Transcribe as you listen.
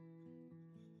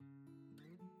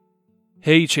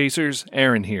Hey Chasers,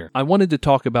 Aaron here. I wanted to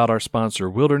talk about our sponsor,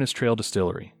 Wilderness Trail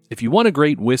Distillery. If you want a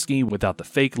great whiskey without the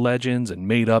fake legends and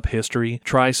made-up history,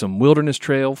 try some Wilderness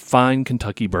Trail Fine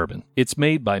Kentucky Bourbon. It's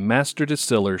made by master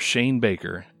distiller Shane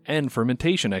Baker and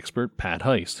fermentation expert Pat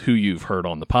Heist, who you've heard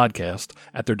on the podcast,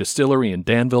 at their distillery in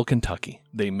Danville, Kentucky.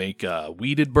 They make a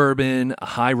wheated bourbon, a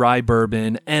high rye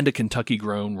bourbon, and a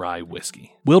Kentucky-grown rye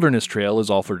whiskey. Wilderness Trail is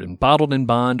offered in bottled in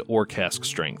bond or cask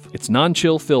strength. It's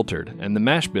non-chill filtered, and the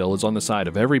mash bill is on the side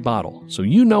of every bottle, so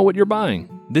you know what you're buying.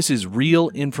 This is real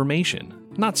information.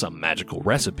 Not some magical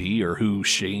recipe or who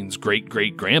Shane's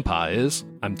great-great-grandpa is.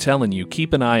 I'm telling you,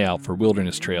 keep an eye out for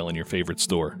Wilderness Trail in your favorite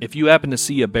store. If you happen to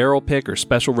see a barrel pick or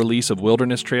special release of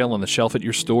Wilderness Trail on the shelf at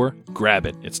your store, grab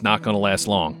it. It's not going to last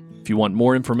long. If you want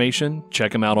more information,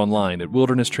 check them out online at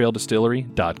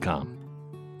wildernesstraildistillery.com.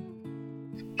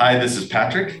 Hi, this is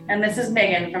Patrick. And this is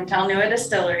Megan from Talnua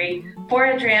Distillery. Pour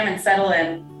a dram and settle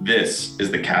in. This is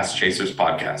the Cask Chasers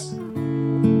Podcast.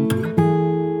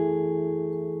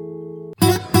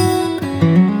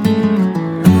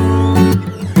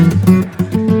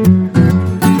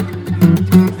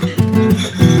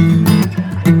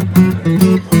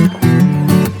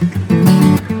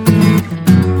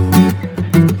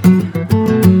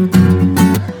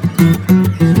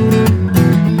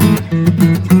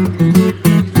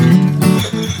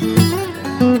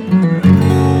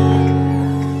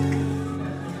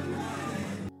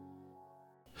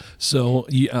 So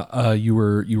you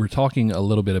were talking a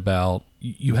little bit about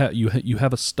you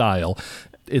have a style.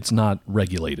 It's not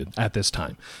regulated at this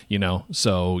time,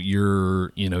 so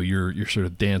you're sort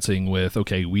of dancing with,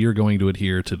 okay, we are going to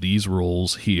adhere to these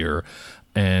rules here.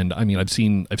 And I mean, I've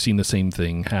seen the same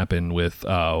thing happen with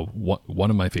one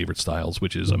of my favorite styles,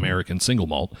 which is American single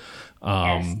malt,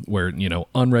 Yes. where,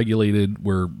 unregulated,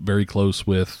 we're very close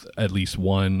with at least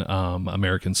one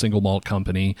American single malt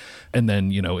company. And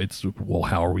then, it's, well,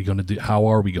 how are we going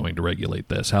to regulate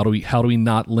this? How do we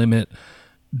not limit,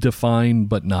 define,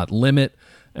 but not limit,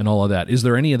 and all of that? Is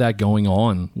there any of that going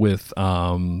on with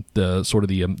the sort of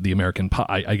the American pot,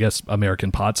 I guess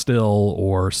American pot still,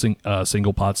 or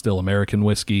single pot still American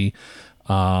whiskey?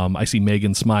 I see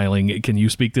Megan smiling. Can you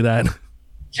speak to that?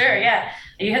 Sure, yeah.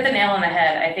 You hit the nail on the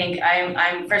head. I think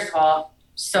I'm first of all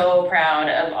so proud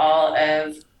of all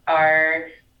of our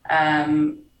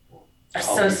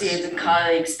associates and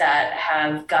colleagues that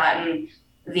have gotten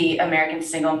the American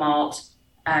single malt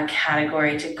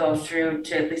category to go through,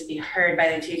 to at least be heard by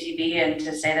the TTB, and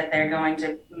to say that they're going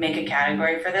to make a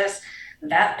category for this.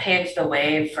 That paved the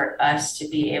way for us to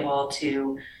be able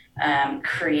to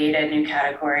create a new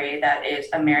category that is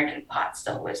American pot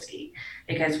still whiskey,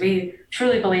 because we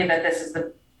truly believe that this is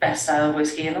the best style of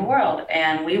whiskey in the world,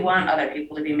 and we want other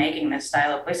people to be making this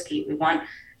style of whiskey. We want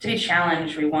to be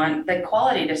challenged. We want the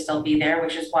quality to still be there,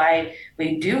 which is why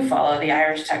we do follow the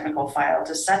Irish technical file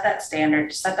to set that standard,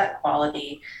 to set that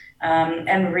quality,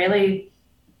 and really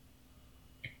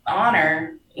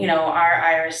honor,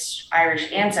 our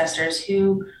Irish ancestors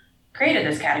who created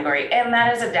this category. And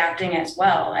that is adapting as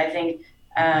well. I think,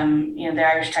 the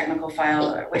Irish technical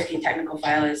file, or whiskey technical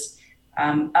file, is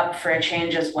up for a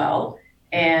change as well.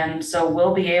 And so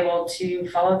we'll be able to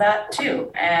follow that too.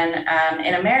 And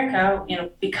in America,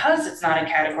 because it's not a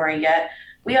category yet,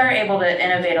 we are able to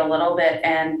innovate a little bit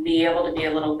and be able to be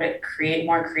a little bit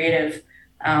more creative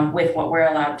with what we're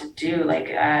allowed to do. Like,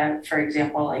 for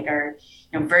example, like our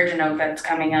virgin oak that's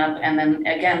coming up. And then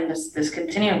again, this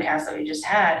continuum cask that we just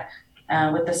had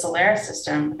with the Solaris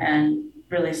system, and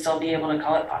really still be able to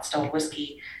call it pot still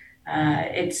whiskey.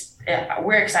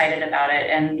 We're excited about it.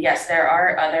 And yes, there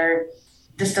are other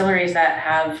distilleries that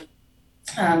have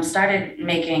started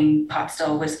making pot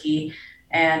still whiskey,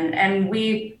 and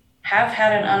we have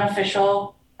had an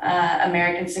unofficial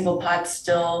American Single Pot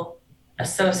Still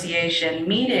Association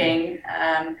meeting,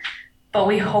 but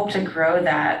we hope to grow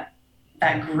that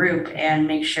group and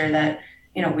make sure that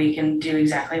we can do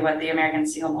exactly what the American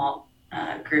Single Malt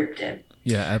group did.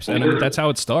 Yeah, absolutely. And that's how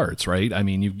it starts, right? I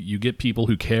mean, you get people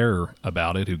who care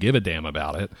about it, who give a damn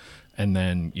about it, and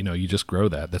then you just grow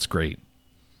that. That's great.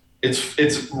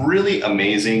 It's really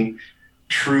amazing.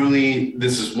 Truly,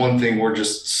 this is one thing we're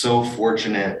just so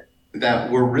fortunate that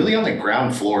we're really on the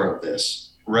ground floor of this,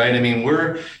 right? I mean,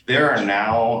 there are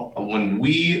now, when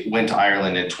we went to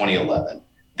Ireland in 2011,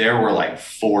 there were like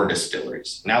 4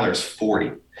 distilleries. Now there's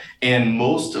 40. And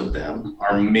most of them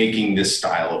are making this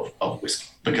style of whiskey.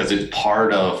 because it's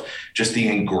part of just the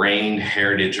ingrained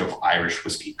heritage of Irish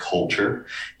whiskey culture.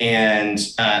 And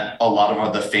a lot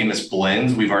of the famous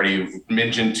blends, we've already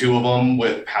mentioned two of them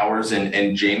with Powers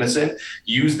and Jameson,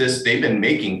 use this. They've been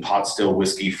making pot still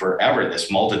whiskey forever, this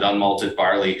malted, unmalted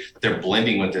barley. They're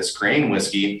blending with this grain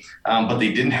whiskey, but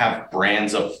they didn't have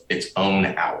brands of its own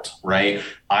out, right?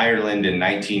 Ireland in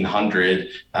 1900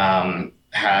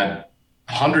 had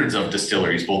hundreds of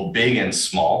distilleries, both big and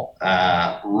small.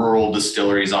 Rural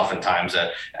distilleries, oftentimes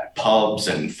at pubs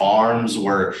and farms,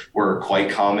 were quite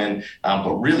common.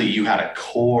 But really, you had a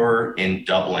core in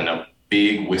Dublin of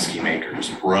big whiskey makers: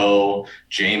 Rowe,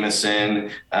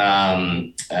 Jameson,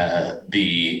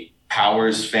 the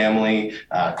Powers family,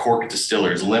 Cork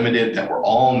Distillers Limited, that were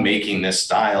all making this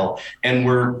style and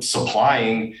were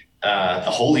supplying the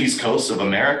whole East Coast of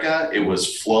America. It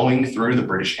was flowing through the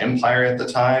British Empire at the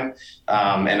time.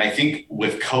 And I think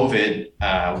with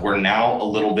COVID, we're now a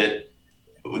little bit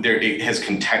there. It has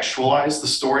contextualized the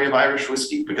story of Irish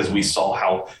whiskey because we saw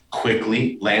how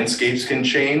quickly landscapes can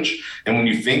change. And when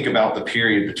you think about the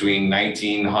period between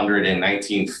 1900 and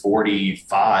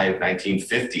 1945,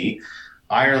 1950,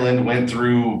 Ireland went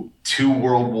through 2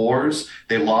 world wars.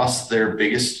 They lost their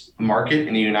biggest market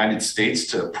in the United States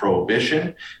to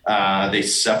prohibition. They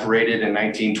separated in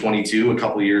 1922, a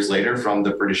couple of years later, from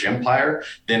the British Empire,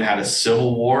 then had a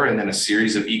civil war and then a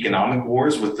series of economic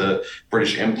wars with the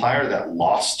British Empire that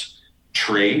lost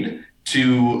trade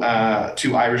to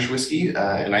Irish whiskey.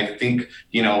 And I think,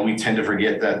 we tend to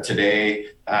forget that today,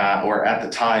 or at the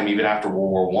time, even after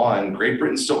World War I, Great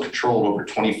Britain still controlled over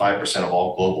 25% of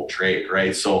all global trade,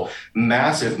 right? So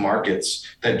massive markets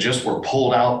that just were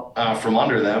pulled out from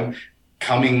under them,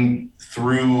 coming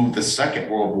through the Second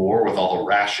World War with all the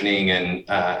rationing and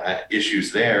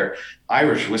issues there.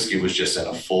 Irish whiskey was just in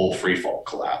a full freefall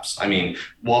collapse. I mean,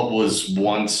 what was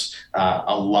once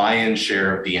a lion's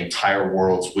share of the entire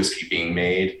world's whiskey being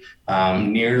made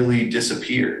nearly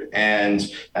disappeared. And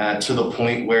to the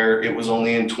point where it was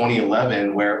only in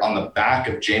 2011 where on the back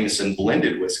of Jameson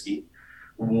blended whiskey,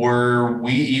 were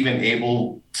we even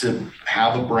able to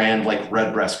have a brand like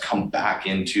Redbreast come back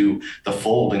into the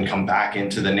fold and come back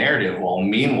into the narrative? Well,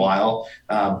 meanwhile,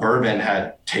 bourbon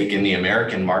had taken the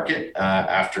American market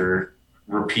after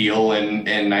repeal in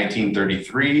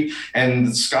 1933,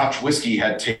 and Scotch whiskey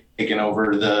had taken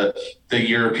over the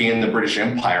European, the British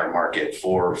Empire market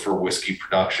for whiskey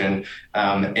production.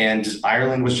 And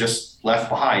Ireland was just left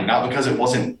behind, not because it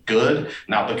wasn't good,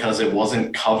 not because it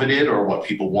wasn't coveted or what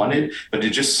people wanted, but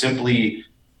it just simply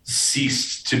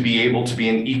ceased to be able to be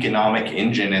an economic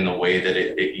engine in the way that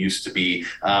it used to be,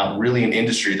 really an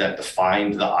industry that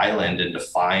defined the island and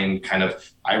defined kind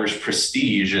of Irish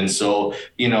prestige. And so,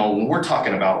 when we're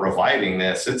talking about reviving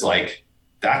this, it's like,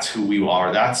 that's who we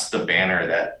are. That's the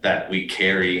banner that we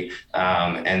carry,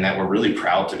 and that we're really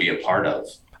proud to be a part of.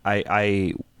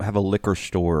 I have a liquor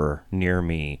store near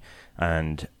me,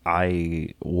 and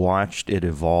I watched it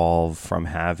evolve from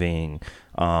having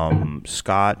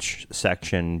Scotch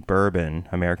section bourbon,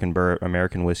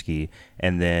 American whiskey,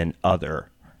 and then other.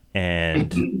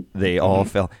 And they all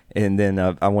fell. And then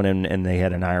I went in and they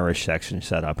had an Irish section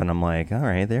set up. And I'm like, all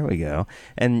right, there we go.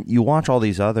 And you watch all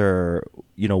these other,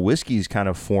 whiskeys kind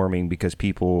of forming because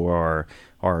people are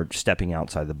stepping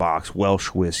outside the box. Welsh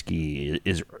whiskey,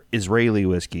 Israeli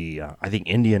whiskey. I think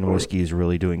Indian whiskey is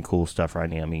really doing cool stuff right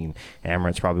now. I mean,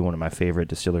 Amaret's probably one of my favorite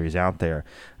distilleries out there.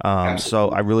 So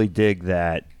I really dig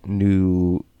that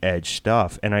new edge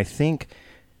stuff. And I think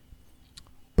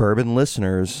bourbon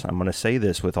listeners, I'm going to say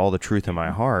this with all the truth in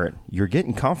my heart, you're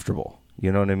getting comfortable.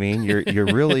 You know what I mean? You're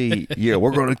really,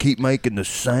 we're going to keep making the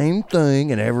same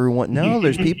thing, and everyone. No,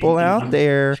 there's people out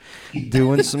there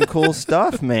doing some cool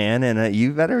stuff, man, and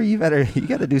you got to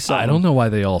do something. I don't know why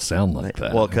they all sound like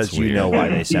that. Well, because you know why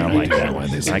they sound like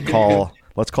that.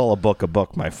 Let's call a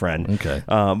book, my friend. Okay.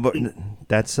 But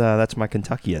that's my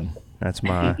Kentuckian. That's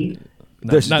my.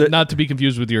 Not to be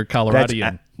confused with your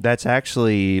Coloradian. That's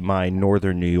actually my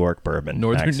Northern New York bourbon.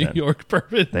 New York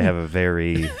bourbon. They have a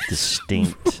very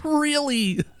distinct.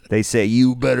 Really? They say,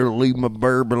 "You better leave my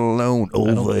bourbon alone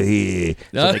over here."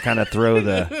 So they kind of throw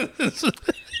the.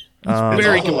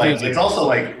 Very confusing. It's also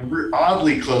like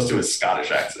oddly close to a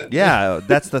Scottish accent. Yeah,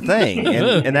 that's the thing,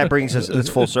 and that brings us. It's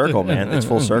full circle, man. It's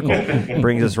full circle.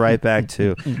 Brings us right back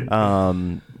to.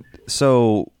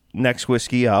 So next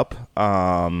whiskey up.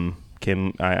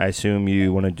 Kim, I assume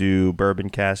you want to do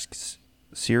Bourbon Casks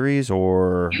series,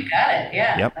 or You got it.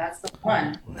 Yeah, Yep. That's the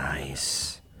one.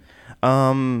 Nice.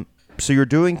 So you're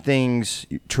doing things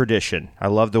tradition. I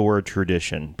love the word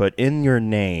tradition, but in your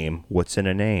name, what's in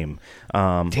a name?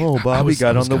 Bobby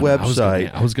got on the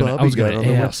website. I was going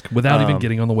to ask without even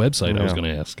getting on the website. I was going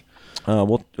to ask.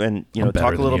 Well, and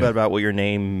talk a little bit about what your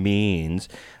name means.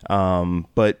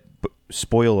 But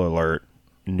spoiler alert,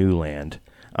 new land,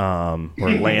 or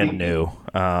land new.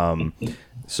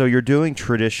 So you're doing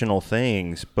traditional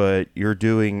things, but you're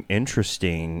doing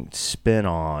interesting spin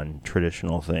on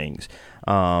traditional things.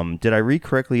 Did I read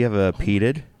correctly? You have a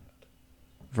peated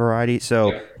variety.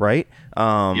 So, right?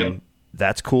 Yep.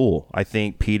 That's cool. I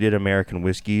think peated American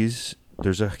whiskeys,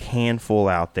 there's a handful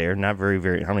out there. Not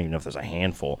very, I don't even know if there's a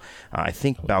handful. I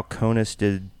think Balcones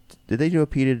did they do a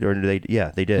peated, or did they?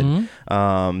 Yeah, they did.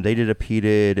 Mm-hmm. They did a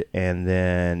peated, and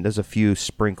then there's a few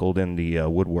sprinkled in the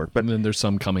woodwork. But and then there's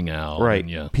some coming out. Right. And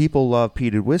yeah. People love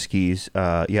peated whiskeys.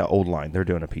 Old Line, they're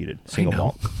doing a peated single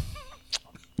malt.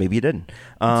 Maybe you didn't.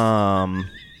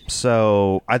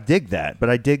 So I dig that, but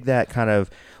I dig that kind of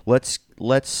let's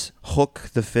hook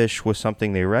the fish with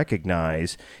something they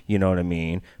recognize, you know what I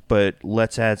mean? But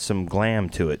let's add some glam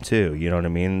to it too, you know what I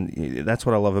mean? That's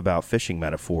what I love about fishing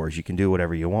metaphors. You can do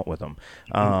whatever you want with them.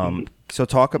 So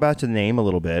talk about the name a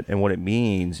little bit and what it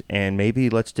means, and maybe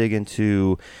let's dig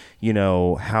into,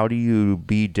 how do you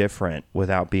be different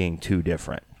without being too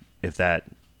different, if that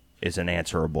is an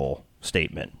answerable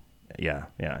statement. Yeah.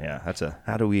 That's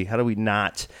how do we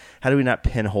not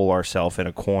pinhole ourselves in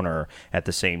a corner at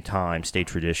the same time, stay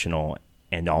traditional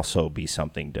and also be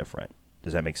something different?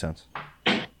 Does that make sense?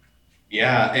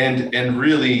 Yeah, and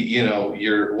really,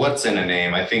 your what's in a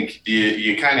name. I think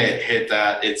you kind of hit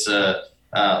that. It's a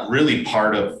really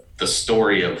part of the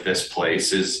story of this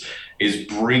place is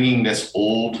bringing this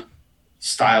old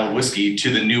style whiskey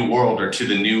to the new world or to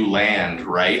the new land,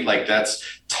 right? Like that's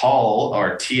Tal,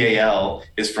 or Tal,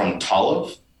 is from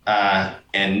Tallav,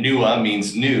 and Nua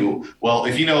means new. Well,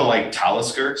 if you know like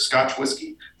Talisker Scotch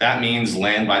whiskey, that means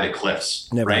land by the cliffs.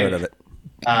 Never right? heard of it.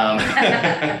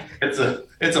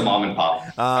 It's a mom and pop.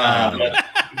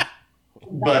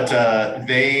 But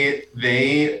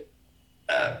they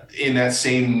in that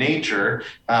same nature,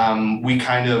 we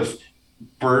kind of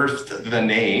birthed the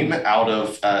name out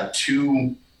of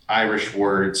two Irish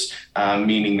words,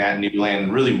 meaning that new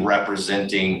land, really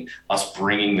representing us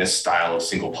bringing this style of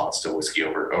single pot still whiskey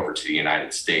over to the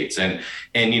United States. And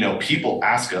people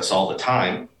ask us all the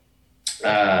time,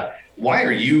 why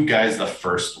are you guys the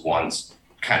first ones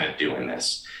kind of doing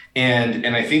this?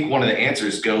 And I think one of the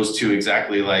answers goes to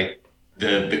exactly like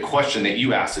the question that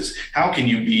you asked is, how can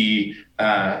you be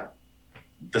the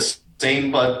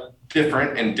same but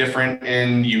different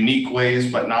in unique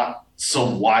ways, but not so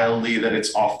wildly that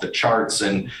it's off the charts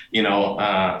and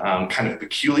kind of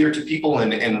peculiar to people?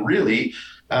 And really,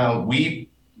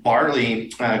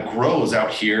 barley grows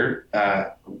out here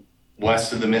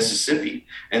west of the Mississippi,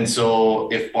 and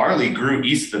so if barley grew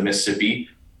east of the Mississippi,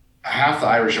 half the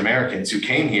Irish Americans who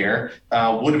came here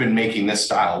would have been making this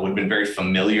style, would have been very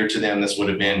familiar to them. This would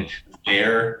have been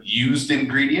their used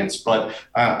ingredients. But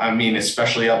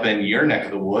especially up in your neck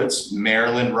of the woods,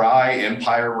 Maryland rye,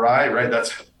 Empire rye, right?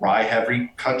 That's rye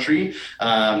heavy country.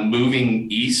 Moving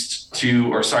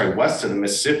west of the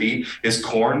Mississippi is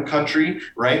corn country,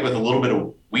 right? With a little bit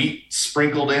of wheat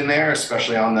sprinkled in there,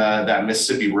 especially on that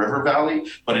Mississippi River Valley.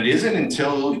 But it isn't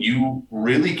until you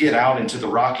really get out into the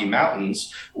Rocky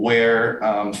Mountains where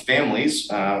families,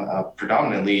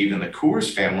 predominantly even the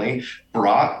Coors family,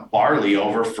 brought barley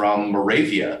over from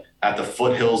Moravia at the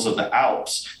foothills of the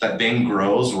Alps that then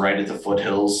grows right at the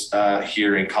foothills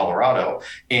here in Colorado.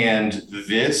 And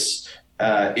this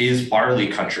is barley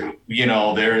country.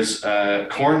 There's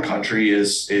corn country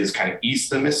is kind of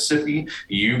east of Mississippi.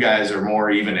 You guys are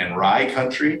more even in rye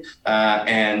country.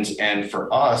 And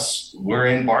for us, we're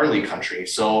in barley country.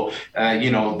 So,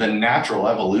 the natural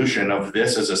evolution of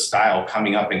this as a style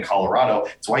coming up in Colorado,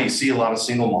 it's why you see a lot of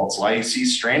single malts, why you see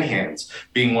Stranahan's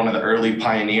being one of the early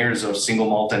pioneers of single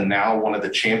malt and now one of the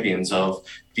champions of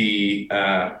the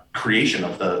creation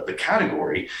of the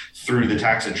category through the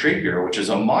Tax and Trade Bureau, which is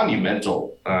a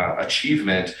monumental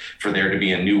achievement for there to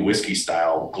be a new whiskey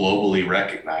style globally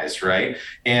recognized, right?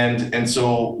 And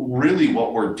so really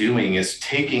what we're doing is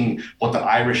taking what the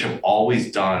Irish have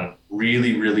always done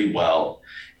really, really well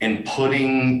and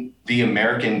putting the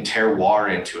American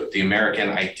terroir into it, the American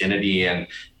identity and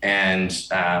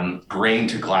grain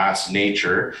to glass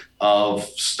nature of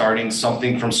starting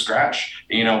something from scratch.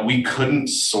 We couldn't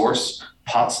source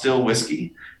pot still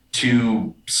whiskey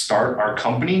to start our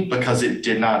company because it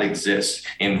did not exist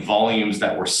in volumes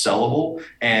that were sellable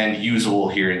and usable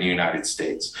here in the United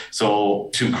States. So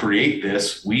to create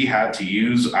this, we had to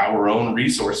use our own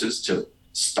resources to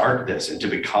start this and to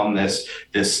become this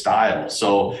style.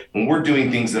 So when we're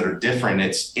doing things that are different,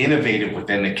 it's innovative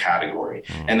within the category.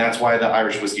 And that's why the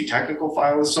Irish Whiskey Technical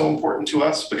File is so important to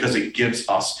us, because it gives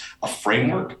us a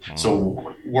framework.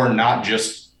 So we're not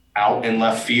just out in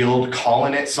left field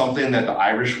calling it something that the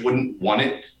Irish wouldn't want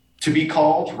it to be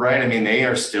called, right? I mean, they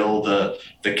are still the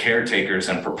caretakers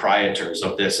and proprietors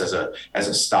of this as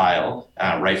a style,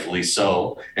 rightfully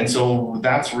so. And so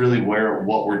that's really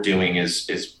what we're doing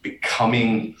is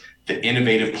becoming the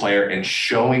innovative player and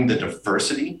showing the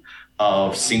diversity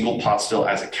of single pot still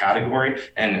as a category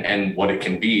and what it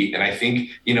can be. And I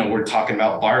think, we're talking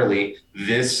about barley.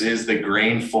 This is the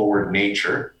grain forward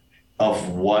nature of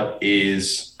what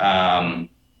is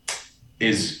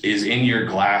in your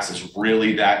glass is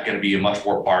really that going to be a much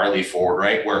more barley forward,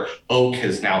 right? Where oak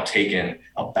has now taken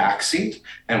a backseat,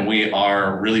 and we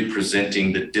are really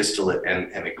presenting the distillate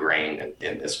and the grain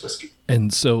in this whiskey.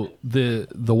 And so the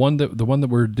one that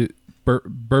we're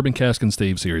bourbon cask and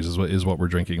stave series is what we're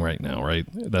drinking right now, right?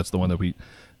 That's the one that we.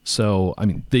 So I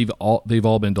mean, they've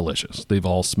all been delicious. They've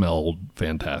all smelled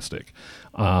fantastic.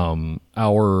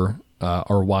 Our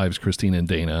wives, Christina and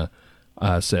Dana,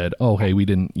 said, "Oh, hey, we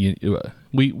don't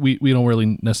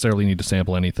really necessarily need to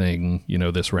sample anything,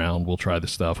 this round. We'll try the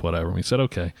stuff, whatever." And we said,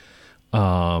 "Okay."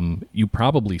 You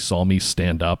probably saw me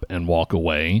stand up and walk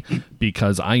away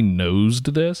because I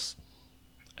nosed this,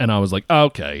 and I was like,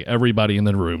 "Okay, everybody in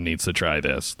the room needs to try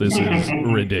this. This is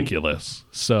ridiculous."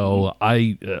 So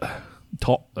I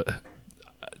talk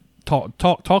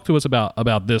to us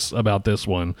about this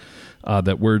one.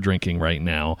 That we're drinking right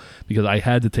now, because I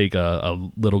had to take a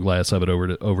little glass of it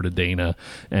over to Dana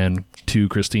and to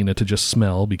Christina to just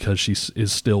smell, because she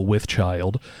is still with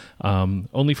child.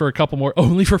 Only for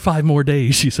 5 more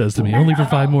days, she says to me. Only for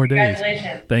 5 more days.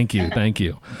 Thank you.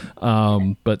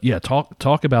 But yeah,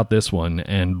 talk about this one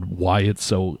and why it's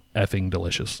so effing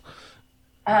delicious.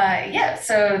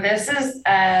 So this is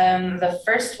the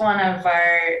first one of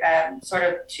our sort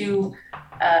of 2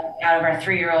 out of our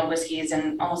 3-year-old whiskeys,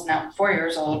 and almost now 4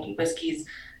 years old whiskeys.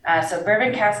 So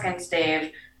Bourbon Cask and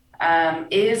Stave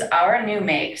is our new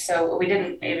make. So we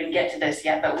didn't even get to this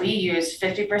yet, but we use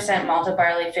 50% malted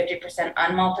barley, 50%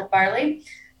 unmalted barley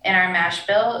in our mash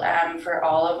bill for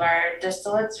all of our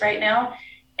distillates right now.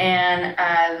 And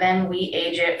then we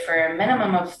age it for a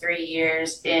minimum of 3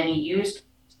 years in used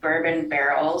bourbon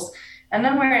barrels. And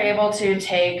then we're able to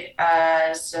take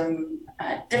some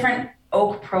different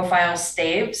oak profile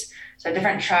staves, so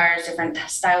different chars, different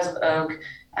styles of oak,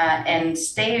 and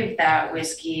stave that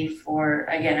whiskey for,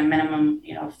 again, a minimum,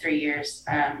 3 years.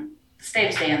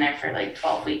 Staves stay in there for like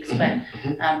 12 weeks, but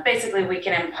basically we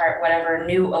can impart whatever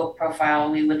new oak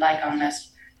profile we would like on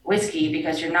this whiskey,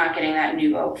 because you're not getting that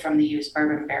new oak from the used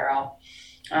bourbon barrel.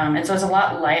 And so it's a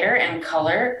lot lighter in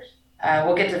color.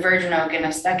 We'll get to virgin oak in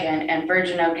a second, and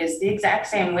virgin oak is the exact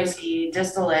same whiskey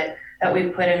distillate that we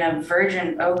put in a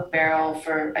virgin oak barrel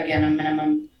for, again, a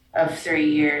minimum of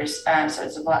 3 years. So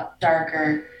it's a lot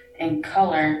darker in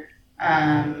color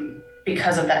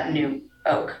because of that new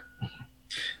oak.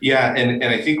 Yeah, and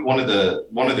I think one of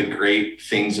the great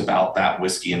things about that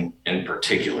whiskey in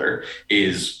particular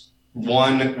is,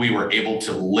 one, we were able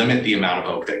to limit the amount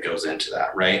of oak that goes into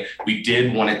that, right? We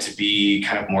did want it to be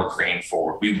kind of more grain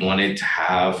forward. We wanted to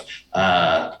have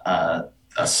a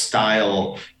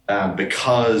style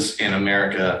because in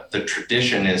America, the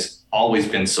tradition has always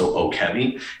been so oak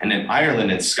heavy. And in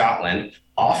Ireland and Scotland,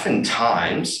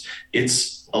 oftentimes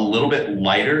it's a little bit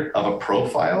lighter of a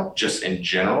profile just in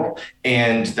general.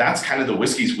 And that's kind of the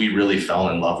whiskeys we really fell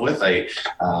in love with. I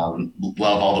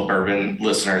love all the bourbon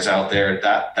listeners out there.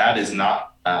 That is not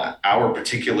our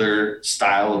particular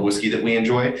style of whiskey that we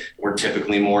enjoy. We're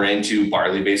typically more into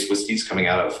barley-based whiskeys coming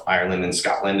out of Ireland and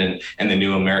Scotland and the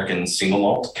new American single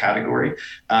malt category.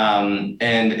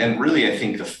 And really, I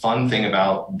think the fun thing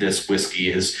about this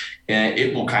whiskey is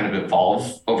it will kind of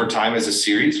evolve over time as a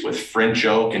series with French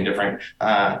oak and different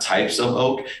types of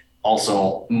oak.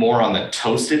 Also more on the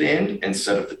toasted end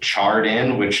instead of the charred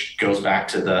end, which goes back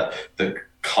to the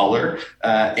color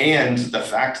and the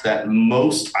fact that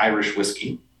most Irish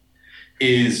whiskey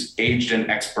is aged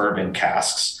in ex-bourbon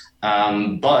casks.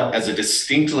 But as a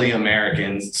distinctly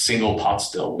American single pot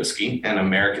still whiskey, an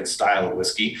American style of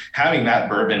whiskey, having that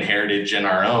bourbon heritage in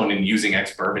our own and using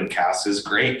ex-bourbon casks is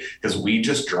great, because we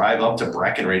just drive up to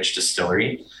Breckenridge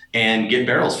Distillery and get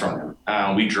barrels from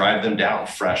them. We drive them down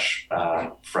fresh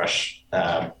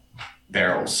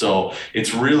barrels. So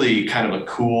it's really kind of a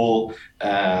cool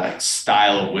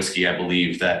style of whiskey, I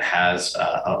believe, that has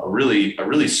a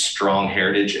really strong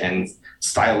heritage and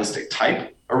stylistic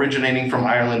type originating from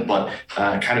Ireland, but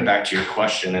kind of back to your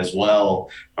question as well,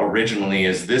 originally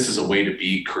is this is a way to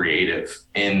be creative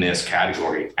in this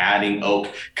category, adding oak,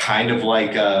 kind of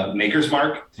like Maker's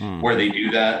Mark, where they do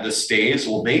that, the staves.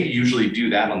 Well, they usually do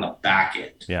that on the back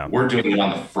end. Yeah. We're doing it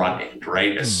on the front end,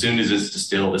 right? As soon as it's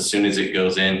distilled, as soon as it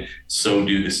goes in, so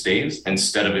do the staves.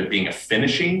 Instead of it being a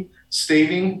finishing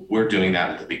staving, we're doing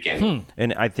that at the beginning.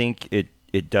 And I think it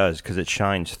does, because it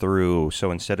shines through.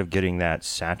 So instead of getting that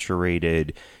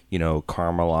saturated,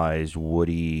 caramelized,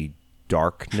 woody,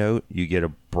 dark note, you get a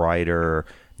brighter,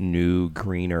 new,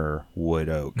 greener wood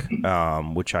oak,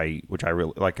 which I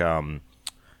really like.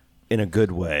 In a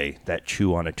good way, that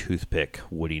chew on a toothpick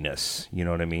woodiness. You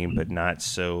know what I mean? But not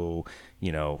so,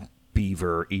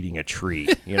 beaver eating a tree.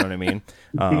 You know what I mean?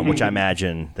 Which I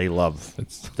imagine they love.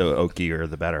 The oakier,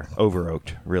 the better. Over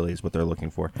oaked, really, is what they're looking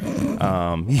for.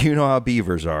 You know how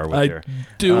beavers are with their.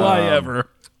 Do I ever?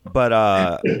 But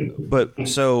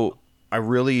so I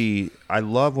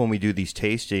love when we do these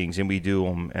tastings and we do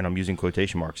them, and I'm using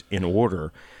quotation marks, in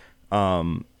order.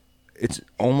 It's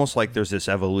almost like there's this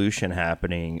evolution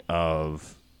happening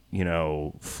of,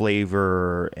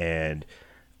 flavor, and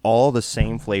all the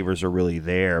same flavors are really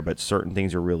there, but certain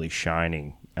things are really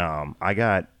shining. I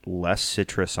got less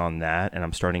citrus on that, and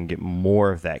I'm starting to get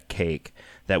more of that cake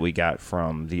that we got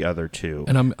from the other two.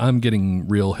 And I'm getting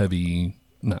real heavy,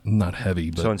 not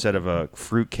heavy, but so instead of a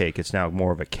fruit cake, it's now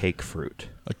more of a cake fruit.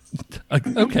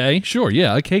 Okay, sure,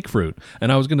 yeah, a cake fruit.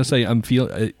 And I was gonna say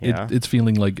it's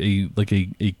feeling like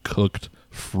a cooked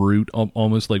fruit,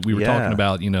 almost like we were talking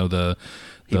about.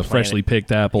 The freshly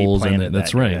picked apples, and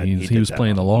that's right. He was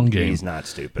playing the long game. He's not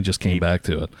stupid. He just came back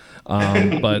to it.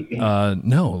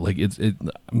 No, like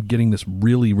I'm getting this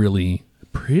really, really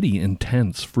pretty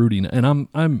intense fruity,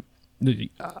 and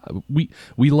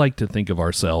we like to think of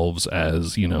ourselves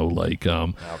as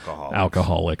alcoholics.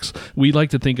 We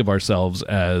like to think of ourselves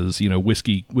as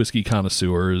whiskey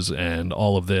connoisseurs and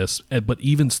all of this. But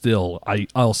even still,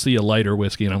 I'll see a lighter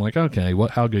whiskey and I'm like, okay,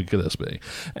 how good could this be?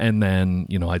 And then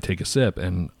I take a sip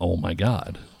and oh my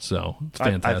god, so it's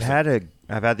fantastic.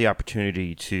 I've had the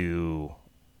opportunity to,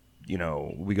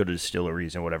 we go to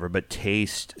distilleries and whatever, but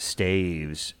taste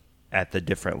staves at the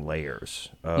different layers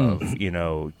of,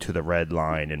 to the red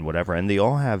line and whatever. And they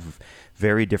all have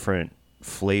very different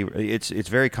flavor. It's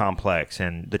very complex,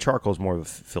 and the charcoal is more of a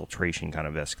filtration kind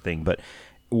of esque thing. But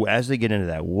as they get into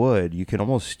that wood, you can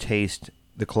almost taste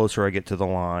the closer I get to the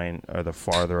line or the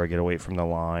farther I get away from the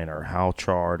line or how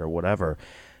charred or whatever.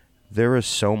 There is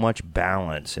so much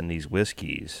balance in these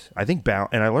whiskeys. I think,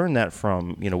 and I learned that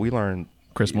from, we learned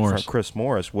Chris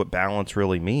Morris, what balance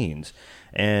really means.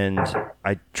 And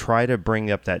I try to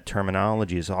bring up that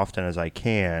terminology as often as I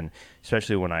can,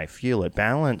 especially when I feel it.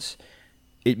 Balance,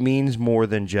 it means more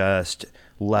than just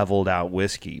leveled out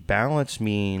whiskey. Balance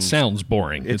means... Sounds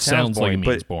boring. It sounds boring, like it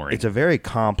means boring. It's a very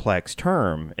complex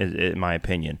term, in my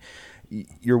opinion.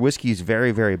 Your whiskey is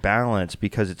very, very balanced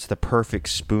because it's the perfect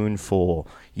spoonful.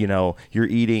 You're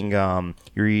eating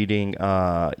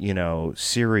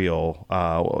cereal.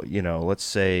 Let's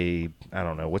say, I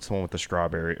don't know, what's the one with the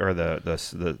strawberry or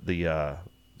the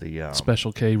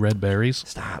Special K red berries.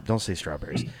 Stop! Don't say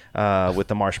strawberries. With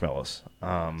the marshmallows.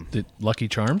 The Lucky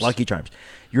Charms. Lucky Charms.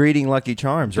 You're eating Lucky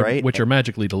Charms, right? Which are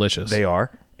magically delicious. They are.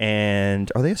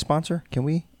 And are they a sponsor? Can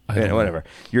we? Whatever. Know.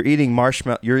 You're eating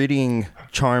marshmallow. You're eating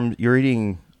Charms. You're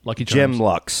eating Lucky Charms. Jim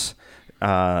Lux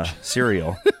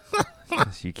cereal.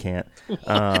 You can't.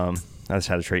 I just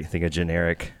had to think of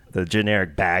the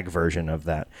generic bag version of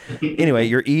that. Anyway,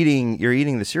 you're eating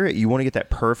the cereal. You want to get that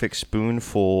perfect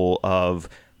spoonful of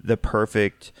the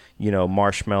perfect,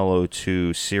 marshmallow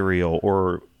to cereal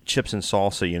or chips and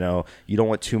salsa. You don't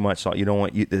want too much salt.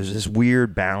 There's this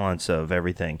weird balance of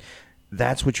everything.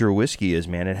 That's what your whiskey is,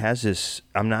 man. It has this,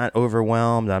 I'm not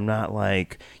overwhelmed. I'm not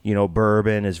like,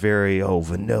 bourbon is very,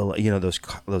 vanilla,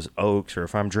 those oaks, or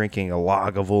if I'm drinking a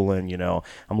Lagavulin,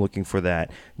 I'm looking for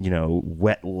that,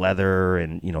 wet leather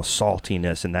and,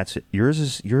 saltiness. And that's it. Yours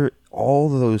is,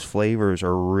 all of those flavors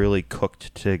are really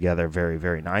cooked together very,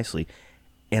 very nicely.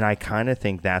 And I kind of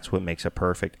think that's what makes a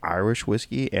perfect Irish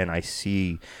whiskey. And I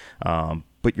see,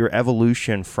 but your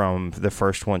evolution from the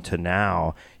first one to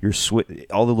now,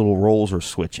 all the little rolls are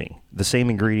switching. The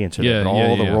same ingredients are there, but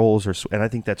all the rolls are, and I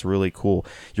think that's really cool.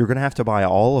 You're going to have to buy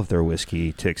all of their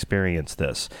whiskey to experience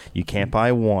this. You can't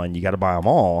buy one. You got to buy them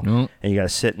all, and you got to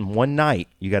sit in one night.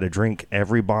 You got to drink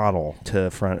every bottle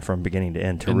from beginning to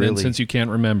end. Then since you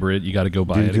can't remember it, you got to go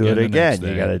buy it again. Do it again.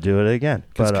 You got to do it again.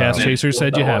 Because Cask Chaser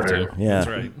said you have to. Yeah, that's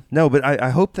right. No, but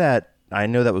I hope that. I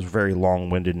know that was very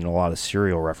long-winded and a lot of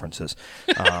cereal references,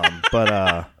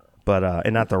 but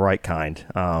and not the right kind.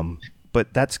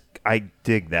 But I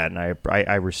dig that, and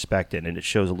I respect it, and it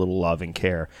shows a little love and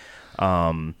care.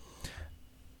 I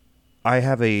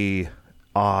have a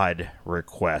odd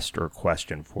request or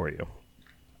question for you.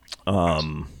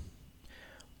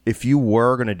 If you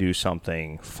were going to do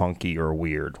something funky or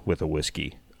weird with a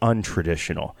whiskey,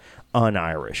 untraditional,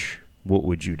 un-Irish, what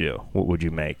would you do? What would you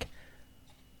make?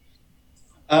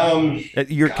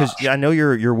 Because I know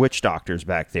you're witch doctors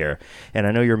back there, and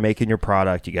I know you're making your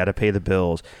product. You got to pay the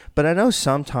bills, but I know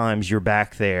sometimes you're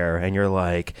back there and you're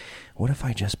like, "What if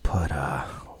I just put a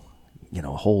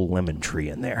whole lemon tree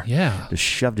in there? Yeah, just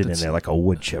shoved it in there like a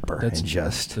wood chipper, and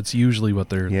just that's usually what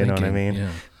they're thinking. You know what I mean?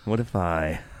 Yeah. What if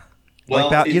I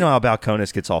Well, you know how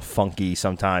Balcones gets all funky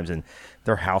sometimes, and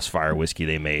their house fire whiskey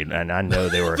they made, and I know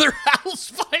they were their house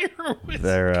fire whiskey.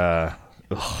 They're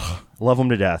love them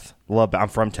to death. I'm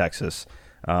from Texas.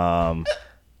 Me too,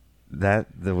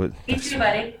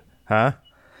 buddy. Huh?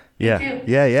 Yeah. Me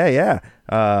too.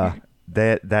 Yeah.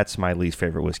 That's my least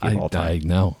favorite whiskey of all time. I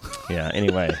know. Yeah.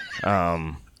 Anyway,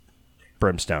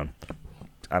 Brimstone.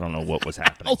 I don't know what was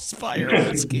happening. House fire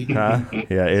whiskey. Huh?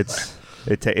 Yeah.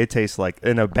 It tastes like,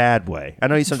 in a bad way. I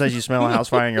know sometimes you smell a house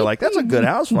fire and you're like, that's a good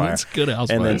house fire. It's good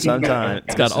house and fire. And then sometimes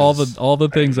it's got all the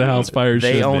things a house fire should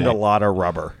be. They owned a lot of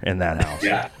rubber in that house.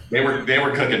 Yeah, they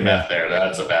were cooking meth there.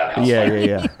 That's a bad house.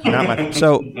 Yeah.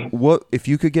 So what if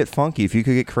you could get funky, if you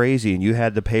could get crazy, and you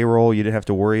had the payroll, you didn't have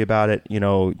to worry about it,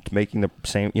 making the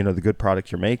same, the good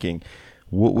product you're making.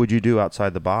 What would you do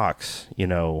outside the box?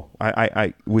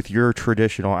 I with your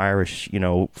traditional Irish,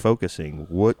 focusing,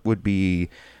 what would be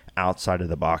outside of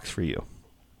the box for you?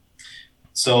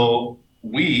 So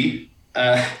it's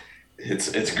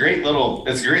a great little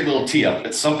tee up.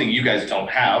 It's something you guys don't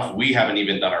have. We haven't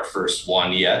even done our first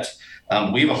one yet.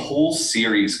 We have a whole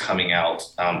series coming out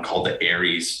called the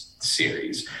Aries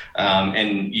series.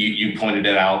 And you pointed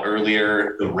it out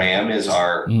earlier. The ram is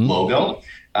our logo.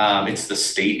 It's the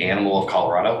state animal of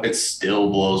Colorado. It still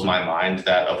blows my mind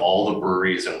that of all the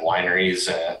breweries and wineries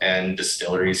and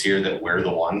distilleries here, that we're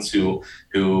the ones who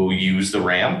use the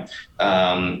ram.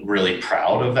 Really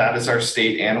proud of that as our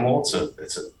state animal.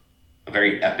 It's a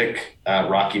very epic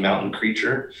Rocky Mountain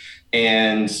creature.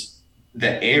 And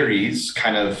the Aries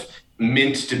kind of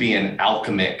meant to be an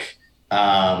alchemic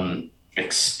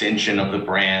extension of the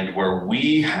brand, where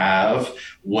we have,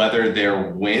 whether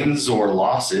they're wins or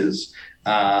losses,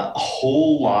 a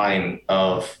whole line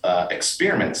of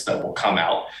experiments that will come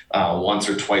out once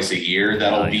or twice a year.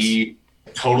 That'll be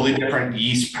totally different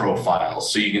yeast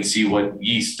profiles, so you can see what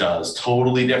yeast does.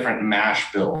 Totally different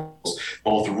mash bills,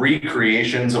 both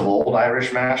recreations of old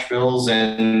Irish mash bills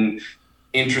and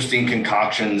interesting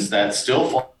concoctions that still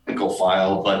fall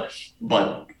file, but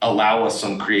allow us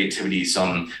some creativity,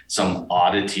 some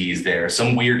oddities there,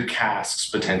 some weird casks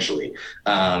potentially.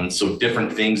 So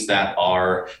different things that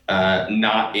are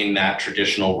not in that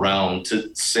traditional realm,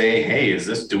 to say, hey,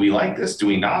 do we like this? Do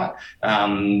we not?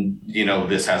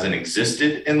 This hasn't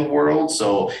existed in the world.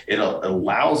 So it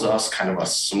allows us kind of a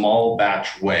small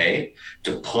batch way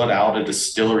to put out a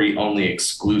distillery only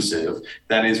exclusive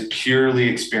that is purely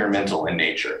experimental in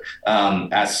nature.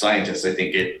 As scientists, I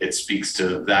think it speaks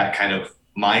to that kind of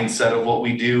mindset of what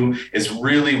we do, is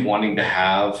really wanting to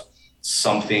have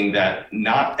something that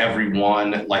not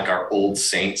everyone, like our Old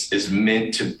Saints, is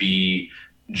meant to be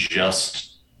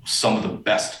just some of the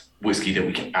best whiskey that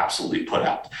we can absolutely put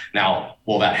out. Now,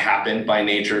 will that happen by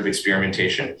nature of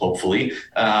experimentation? Hopefully.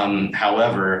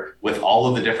 However, with all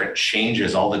of the different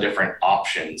changes, all the different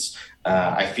options,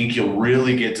 I think you'll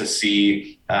really get to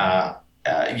see, and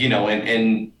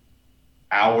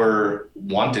our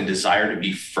want and desire to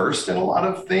be first in a lot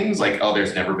of things, like,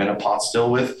 there's never been a pot still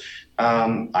with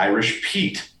Irish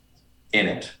peat in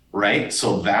it, right?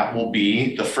 So that will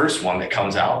be the first one that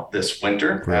comes out this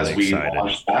winter. Really as we excited.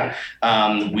 Launch that.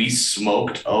 We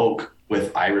smoked oak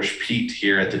with Irish peat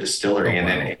here at the distillery, and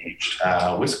then aged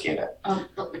whiskey in it.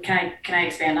 Can I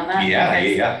expand on that?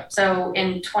 Yeah. So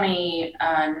in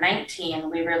 2019,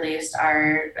 we released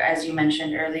our, as you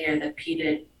mentioned earlier, the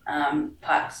peated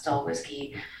pot still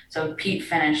whiskey. So peat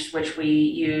finished, which we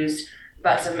used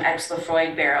about some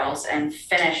ex-Laphroaig barrels and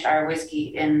finished our whiskey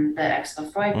in the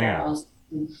ex-Laphroaig barrels.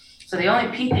 So the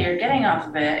only peat that you're getting off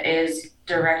of it is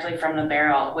directly from the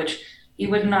barrel, which you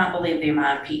would not believe the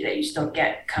amount of peat that you still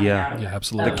get coming out of it. Yeah,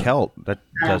 absolutely. The Celt that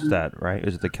does that, right?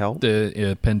 Is it the Celt?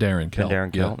 The Penderyn Celt.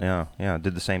 Penderyn Celt, yeah.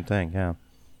 Did the same thing, yeah.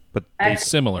 But they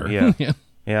similar. Yeah.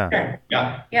 Yeah. Sure.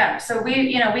 Yeah. So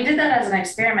we did that as an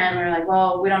experiment. We were like,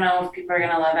 well, we don't know if people are going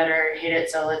to love it or hate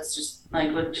it. So let's just we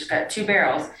just got 2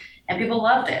 barrels, and people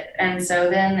loved it. And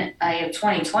so then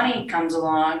 2020 comes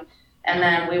along, and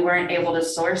then we weren't able to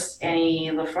source any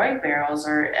Laphroaig barrels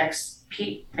or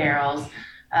peat barrels.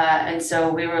 And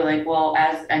so we were like, well,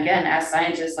 as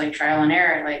scientists, like trial and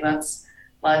error, like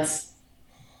let's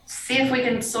see if we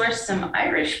can source some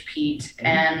Irish peat.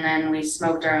 And then we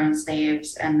smoked our own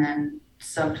staves and then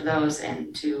soaked those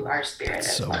into our spirit.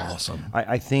 So well. awesome.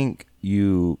 I think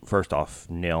you, first off,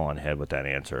 nail on the head with that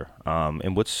answer.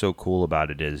 And what's so cool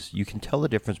about it is you can tell the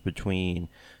difference between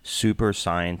super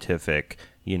scientific,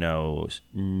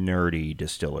 nerdy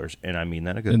distillers. And I mean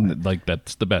that a good way. And like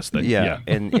that's the best thing. Yeah.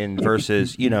 And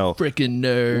versus, freaking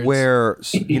nerds. where,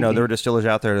 there are distillers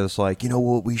out there that's like, you know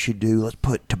what we should do? Let's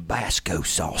put Tabasco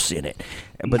sauce in it.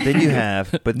 But then you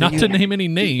have... Not to name any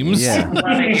names. Yeah.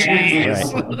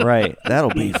 Right.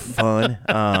 That'll be fun.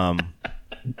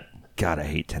 God, I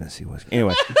hate Tennessee whiskey.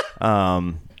 Anyway,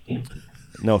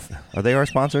 no, are they our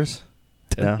sponsors?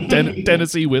 No?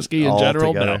 Tennessee whiskey in All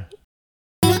general? together. No.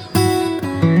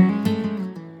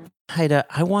 Haida,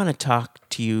 I want to talk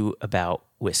to you about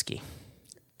whiskey,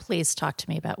 Please talk to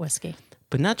me about whiskey.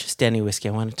 but not just any whiskey.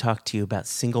 I want to talk to you about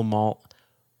single malt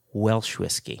Welsh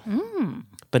whiskey,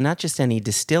 but not just any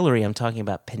distillery. I'm talking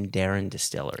about Penderyn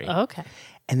Distillery. Okay.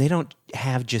 And they don't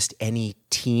have just any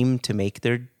team to make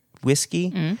their whiskey.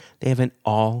 They have an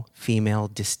all-female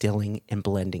distilling and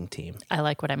blending team, I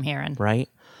like what I'm hearing. right?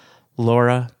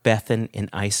 Laura, Bethan, and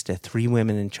Ista, 3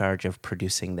 women in charge of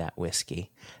producing that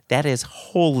whiskey. That is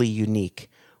wholly unique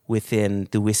within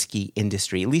the whiskey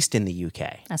industry, at least in the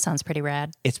UK. That sounds pretty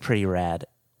rad. It's pretty rad.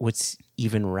 What's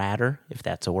even radder, if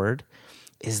that's a word,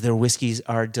 is their whiskeys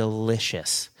are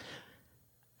delicious.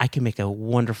 I can make a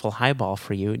wonderful highball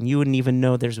for you, and you wouldn't even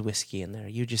know there's whiskey in there.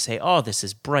 You just say, oh, this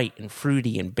is bright and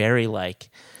fruity and berry-like.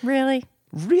 Really?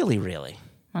 Really, really.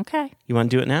 Okay. You want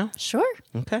to do it now? Sure.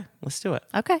 Okay, let's do it.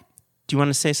 Okay. Do you want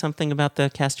to say something about the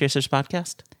Cask Chasers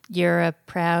podcast? You're a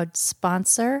proud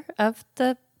sponsor of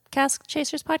the Cask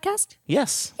Chasers podcast?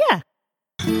 Yes. Yeah.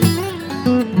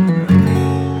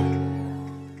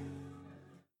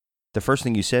 The first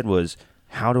thing you said was,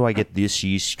 how do I get this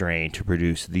yeast strain to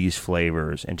produce these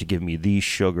flavors and to give me these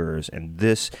sugars and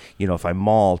this, if I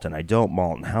malt and I don't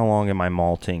malt, and how long am I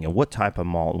malting and what type of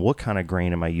malt and what kind of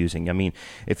grain am I using? I mean,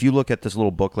 if you look at this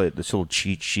little booklet, this little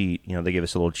cheat sheet, they gave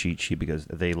us a little cheat sheet because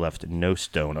they left no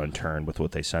stone unturned with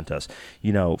what they sent us.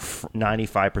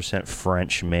 95%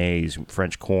 French maize,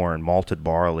 French corn, malted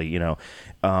barley,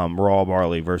 raw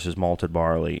barley versus malted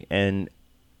barley. And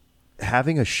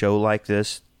having a show like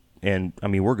this, and I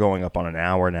mean, we're going up on an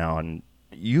hour now, and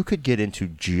you could get into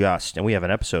and we have an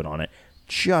episode on it,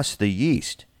 just the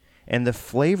yeast and the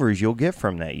flavors you'll get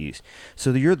from that yeast.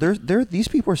 So these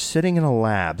people are sitting in a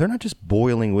lab. They're not just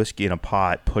boiling whiskey in a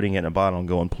pot, putting it in a bottle and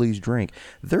going, please drink.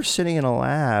 They're sitting in a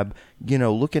lab,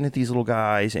 looking at these little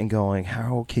guys and going,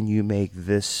 how can you make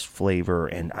this flavor?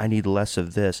 And I need less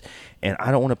of this. And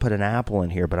I don't want to put an apple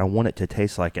in here, but I want it to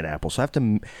taste like an apple. So I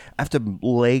have to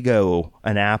Lego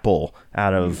an apple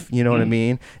out of, what I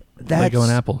mean? That's Lego an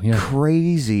apple, yeah.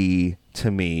 Crazy to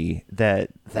me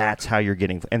that's how you're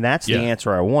getting, and that's the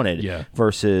answer I wanted. Yeah.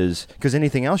 Versus, because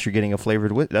anything else you're getting a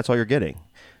flavored with, that's all you're getting.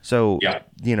 So I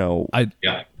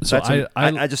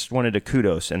just wanted to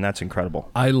kudos, and that's incredible.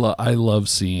 I love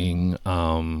seeing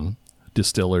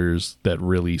distillers that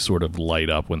really sort of light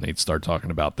up when they start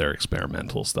talking about their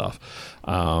experimental stuff.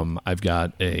 I've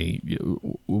got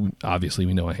obviously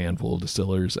we know a handful of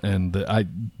distillers, and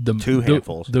Two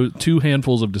handfuls. The 2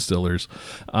 handfuls of distillers.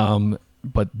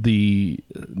 But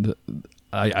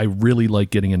I really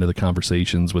like getting into the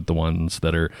conversations with the ones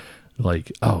that are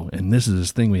like, oh, and this is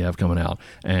this thing we have coming out,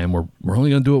 and we're only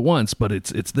going to do it once, but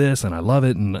it's this, and I love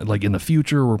it, and like in the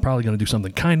future we're probably going to do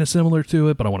something kind of similar to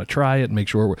it, but I want to try it and make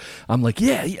sure I'm like,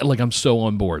 yeah, like I'm so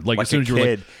on board. Like as soon as you're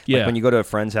like, like when you go to a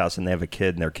friend's house and they have a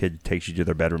kid, and their kid takes you to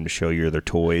their bedroom to show you their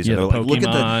toys, yeah, and they're like, look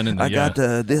Pokemon at I got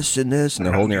this and this, and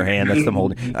they're holding your hand. That's them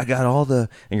holding. I got all the,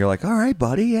 and you're like, all right,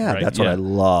 buddy, yeah, right, that's what I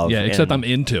love. Yeah, except I'm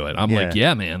into it. I'm like,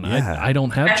 yeah, man, I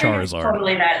don't have Charizard.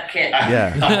 Totally that kid.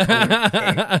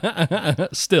 Yeah.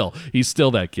 He's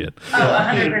still that kid. Oh,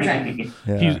 100%.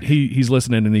 Yeah. He's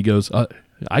listening, and he goes,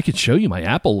 I could show you my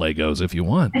Apple Legos if you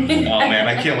want. Oh man,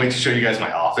 I can't wait to show you guys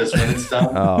my office when it's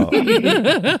done.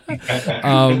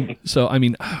 So I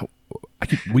mean, I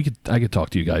could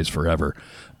talk to you guys forever,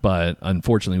 but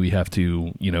unfortunately we have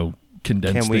to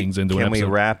condense things into an episode. Can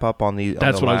we wrap up on the?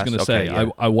 That's what I was going to say. Yeah.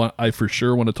 I for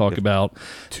sure want to talk about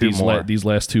these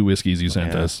last 2 whiskeys you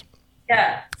sent us.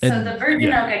 Yeah. So the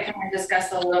virgin oak I kind of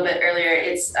discussed a little bit earlier.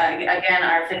 It's again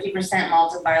our 50%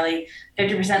 malted barley,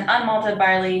 50% unmalted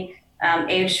barley,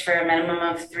 aged for a minimum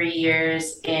of 3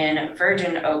 years in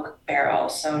virgin oak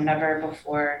barrels, so never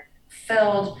before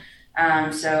filled.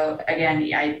 So again,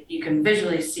 you can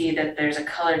visually see that there's a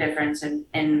color difference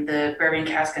in the bourbon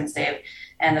cask and stave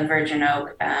and the virgin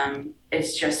oak.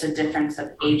 It's just a difference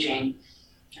of aging.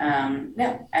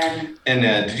 Yeah, and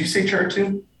did you say char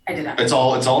too? I did not. It's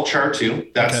all char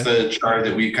too. That's the char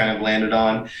that we kind of landed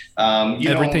on.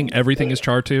 Everything is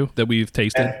char too that we've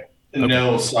tasted.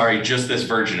 No, sorry, just this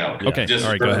virgin oak. Okay, just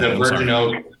all right, go ahead. the virgin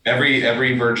oak.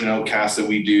 Every virgin oak cask that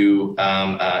we do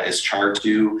is char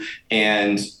too,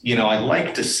 and I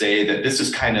like to say that this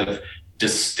is kind of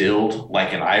distilled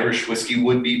like an Irish whiskey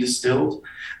would be distilled,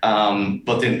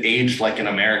 but then aged like an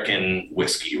American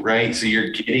whiskey, right? So you're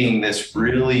getting this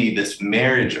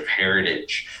marriage of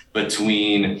heritage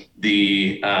between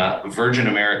the virgin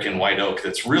American white oak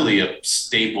that's really a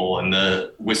staple in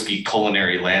the whiskey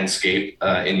culinary landscape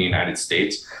in the United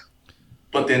States.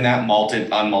 But then that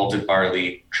unmalted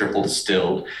barley, triple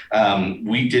distilled.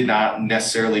 We did not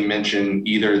necessarily mention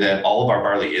either that all of our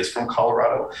barley is from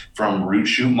Colorado, from root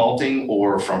shoot malting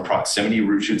or from proximity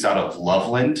root shoots out of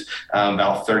Loveland,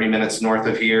 about 30 minutes north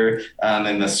of here.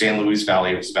 And the San Luis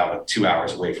Valley is about 2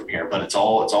 hours away from here, but it's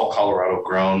all Colorado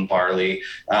grown barley.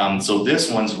 So this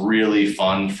one's really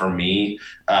fun for me.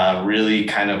 Really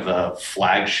kind of a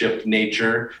flagship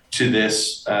nature to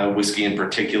this whiskey in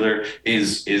particular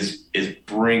is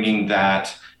bringing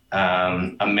that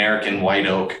American white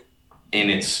oak in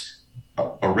its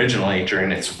original nature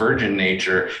and its virgin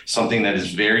nature, something that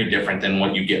is very different than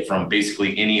what you get from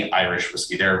basically any Irish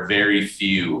whiskey. There are very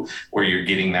few where you're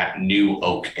getting that new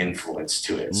oak influence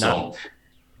to it. So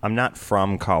I'm not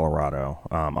from Colorado,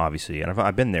 obviously, and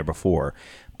I've been there before,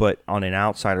 but on an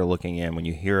outsider looking in, when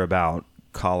you hear about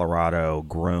Colorado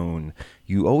grown,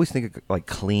 you always think of like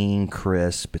clean,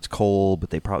 crisp. It's cold,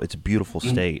 but it's a beautiful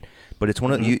state. But it's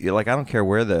one of you like I don't care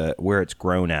where it's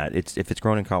grown at. If it's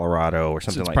grown in Colorado or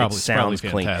something like that, it sounds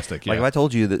clean. Fantastic, yeah. Like if I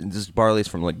told you that this barley's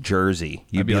from like Jersey,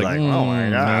 you'd be like, oh my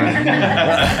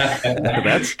god,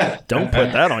 don't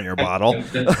put that on your bottle.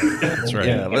 That's right.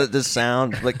 Yeah, but this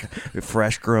sounds like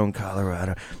fresh grown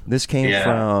Colorado. This came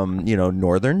from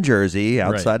northern Jersey,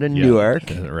 outside of Newark.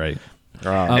 Right.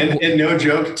 And no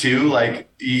joke too, like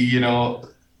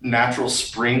natural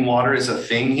spring water is a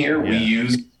thing here. We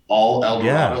use all El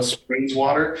Dorado Springs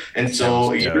water, and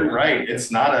so you're right.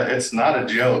 It's not a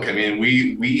joke. I mean,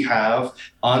 we have,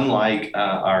 unlike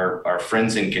our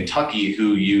friends in Kentucky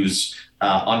who use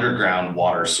underground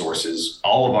water sources,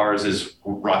 all of ours is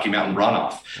Rocky Mountain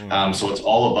runoff. So it's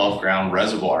all above ground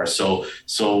reservoirs.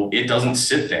 So it doesn't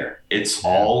sit there. It's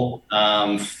all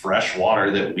fresh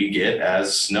water that we get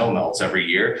as snow melts every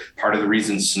year. Part of the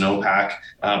reason snowpack,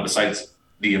 besides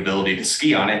the ability to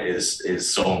ski on it,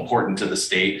 is so important to the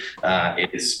state,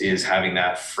 is having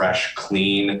that fresh,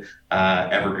 clean,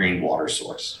 evergreen water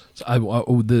source.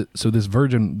 So this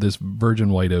virgin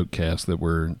white oak cask that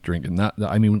we're drinking,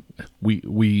 the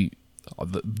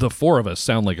four of us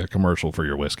sound like a commercial for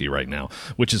your whiskey right now,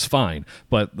 which is fine,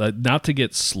 but not to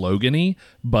get slogany,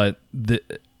 but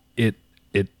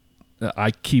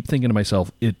I keep thinking to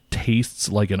myself, it tastes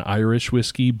like an Irish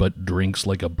whiskey, but drinks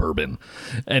like a bourbon.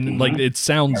 And like, it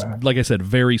sounds, like I said,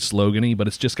 very slogany, but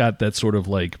it's just got that sort of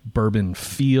like bourbon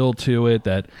feel to it,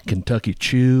 that Kentucky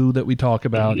chew that we talk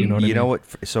about. You know what I mean? You know what?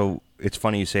 So it's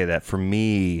funny you say that. For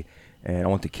me, and I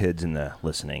want the kids in the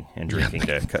listening and drinking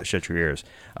to shut your ears.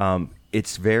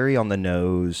 It's very on the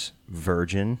nose,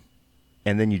 virgin,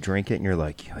 and then you drink it and you're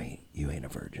like, you ain't a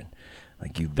virgin.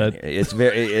 Like it's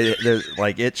very,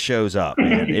 like it shows up,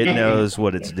 man. It knows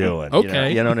what it's doing.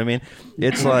 Okay. You know what I mean?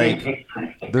 It's like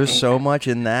there's so much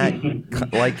in that.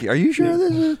 Like, are you sure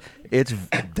this is?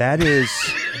 That is.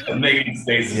 Megan's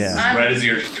face is as red as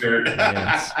your shirt. You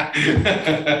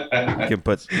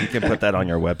can put that on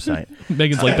your website.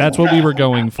 Megan's like, that's what we were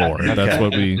going for. Okay. That's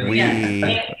what we.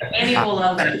 Amy will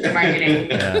love the marketing.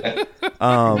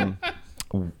 Yeah.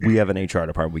 We have an HR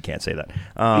department. We can't say that.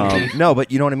 No,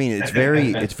 but you know what I mean. It's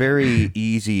very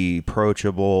easy,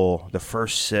 approachable. The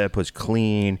first sip was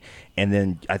clean, and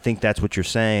then I think that's what you're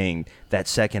saying. That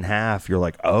second half, you're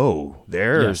like, oh,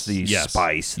 there's the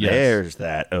spice. Yes. There's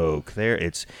that oak. There,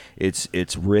 it's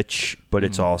rich, but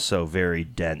it's also very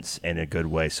dense in a good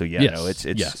way. So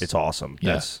it's awesome.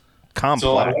 That's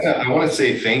complex. So I want to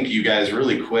say thank you guys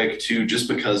really quick too, just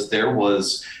because there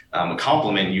was a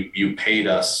compliment you paid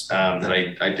us that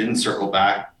I didn't circle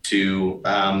back to.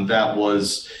 That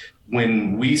was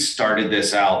when we started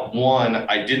this out. One,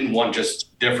 I didn't want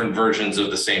just different versions of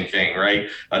the same thing, right?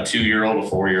 A 2-year-old, a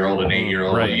 4-year-old, an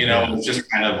 8-year-old. Right, It's just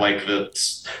kind of like the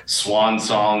swan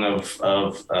song of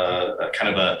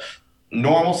kind of a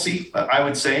normalcy, I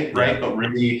would say, right? But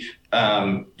really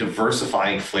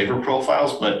diversifying flavor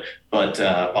profiles, but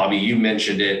Bobby, you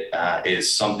mentioned it,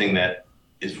 is something that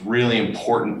is really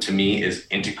important to me is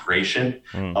integration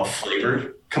of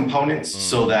flavor components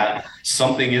so that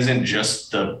something isn't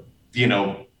just the,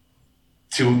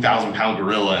 2,000-pound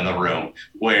gorilla in the room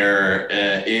where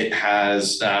it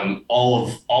has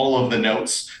all of the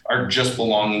notes are just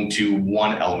belonging to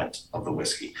one element of the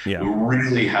whiskey. Yeah. We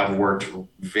really have worked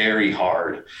very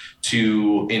hard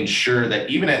to ensure that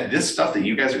even at this stuff that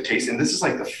you guys are tasting, this is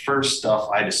like the first stuff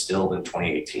I distilled in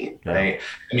 2018, right?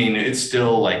 I mean, it's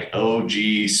still like OG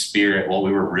spirit while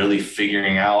we were really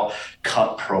figuring out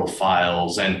cut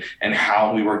profiles and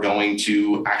how we were going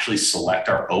to actually select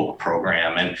our oak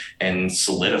program and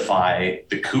solidify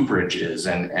the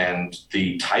cooperages and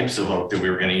the types of oak that we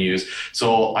were going to use.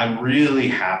 So I'm really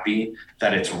happy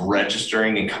that it's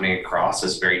registering and coming across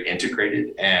as very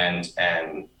integrated and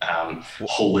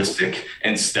holistic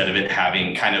instead of it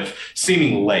having kind of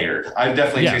seeming layered. I've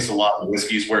definitely tasted a lot of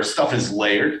whiskeys where stuff is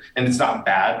layered and it's not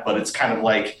bad, but it's kind of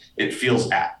like it feels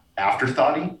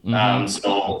afterthoughty.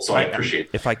 So I appreciate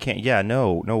it. If I can't,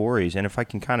 no worries. And if I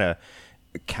can kind of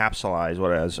encapsulize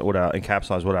what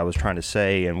I was trying to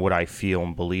say and what I feel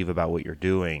and believe about what you're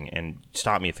doing, and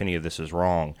stop me if any of this is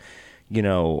wrong.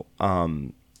 You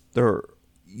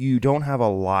don't have a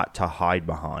lot to hide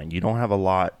behind. You don't have a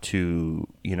lot to,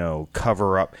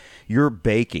 cover up. You're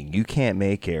baking. You can't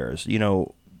make errors.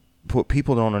 What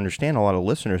people don't understand, a lot of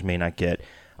listeners may not get,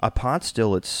 a pot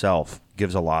still itself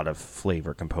gives a lot of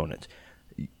flavor components.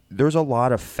 There's a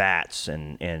lot of fats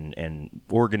and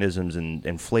organisms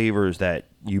and flavors that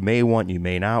you may want, you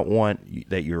may not want,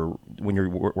 when you're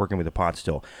working with a pot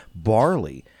still.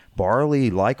 Barley,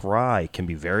 like rye, can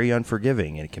be very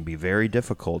unforgiving, and it can be very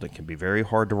difficult. It can be very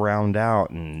hard to round out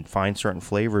and find certain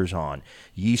flavors on.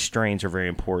 Yeast strains are very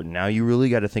important. Now you really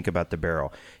got to think about the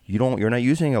barrel. You're not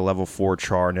using a level 4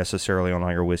 char necessarily on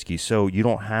all your whiskey, so you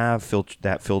don't have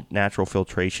natural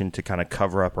filtration to kind of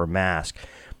cover up or mask.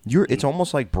 It's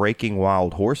almost like breaking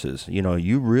wild horses.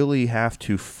 You really have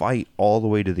to fight all the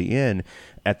way to the end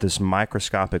at this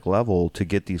microscopic level to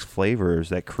get these flavors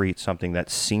that create something that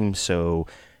seems so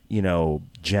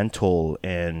gentle.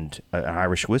 And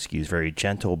Irish whiskey is very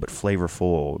gentle but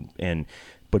flavorful,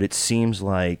 but it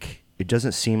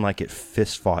doesn't seem like it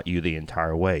fist fought you the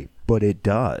entire way, but it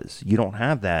does. You don't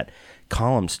have that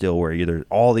column still where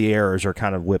all the errors are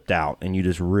kind of whipped out and you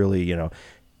just really,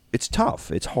 it's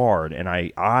tough, it's hard. And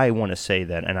I want to say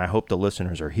that, and I hope the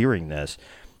listeners are hearing this,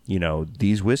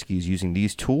 these whiskeys using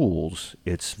these tools,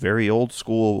 it's very old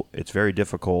school, it's very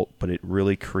difficult, but it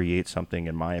really creates something,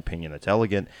 in my opinion, that's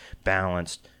elegant,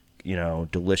 balanced,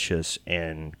 delicious,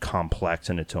 and complex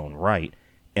in its own right.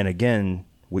 And again,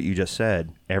 what you just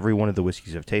said, every one of the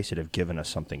whiskeys I've tasted have given us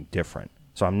something different.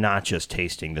 So I'm not just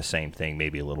tasting the same thing,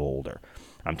 maybe a little older.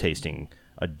 I'm tasting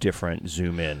a different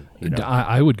zoom in.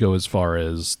 I would go as far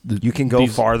as you can go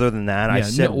farther than that. I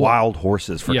said wild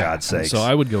horses, for God's sake. So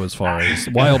I would go as far as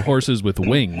wild horses with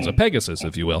wings, a Pegasus,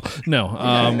 if you will.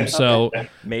 No, so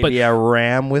maybe a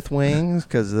ram with wings,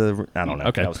 because I don't know.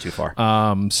 Okay, that was too far.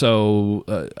 I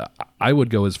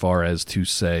would go as far as to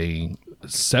say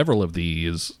several of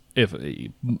these. If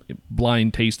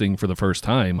blind tasting for the first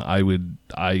time,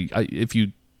 if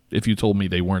you told me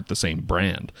they weren't the same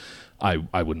brand,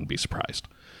 I wouldn't be surprised.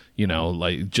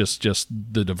 Like just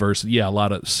the diversity. Yeah, a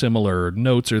lot of similar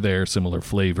notes are there, similar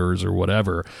flavors or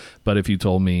whatever. But if you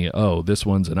told me, oh, this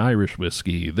one's an Irish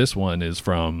whiskey, this one is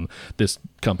from this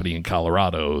company in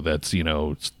Colorado that's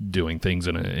doing things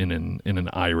in an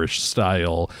Irish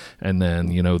style, and then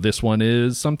this one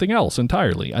is something else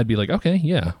entirely, I'd be like, okay,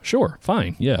 yeah, sure,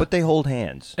 fine, yeah. But they hold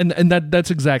hands, and that's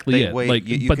exactly it. Like,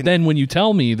 then when you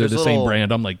tell me they're the same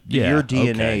brand, I'm like, yeah, your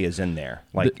DNA is in there,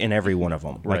 in every one of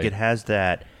them. Like right. It has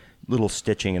that little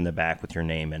stitching in the back with your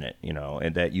name in it,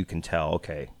 and that you can tell,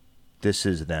 okay, this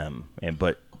is them.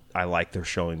 But I like they're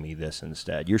showing me this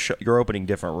instead. You're opening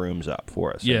different rooms up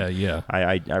for us. Yeah.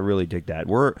 I really dig that.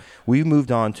 We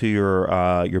moved on to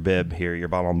your bib here, your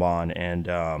Bottle and Bond, and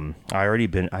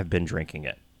I've been drinking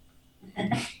it.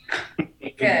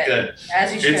 Good.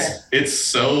 As you should. It's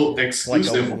so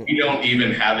exclusive. We don't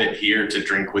even have it here to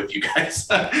drink with you guys.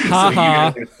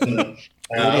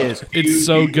 It is. It's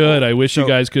so good. I wish you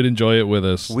guys could enjoy it with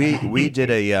us. We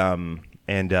did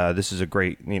and this is a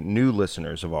great new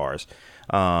listeners of ours.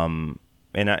 And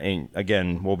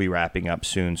again, we'll be wrapping up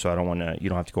soon, so you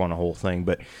don't have to go on the whole thing.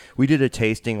 But we did a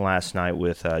tasting last night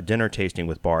with dinner tasting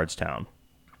with Bardstown.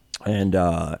 And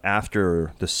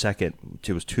after the second,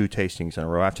 it was 2 tastings in a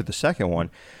row. After the second one,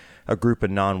 a group of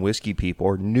non-whiskey people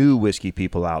or new whiskey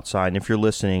people outside. And if you're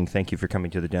listening, thank you for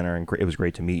coming to the dinner, and it was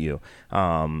great to meet you.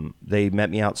 They met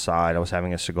me outside. I was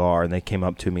having a cigar, and they came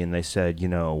up to me and they said,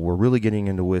 we're really getting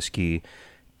into whiskey.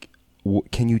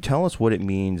 Can you tell us what it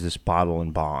means, this bottle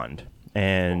and bond?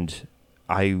 And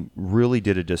I really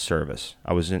did a disservice.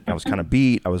 I was kind of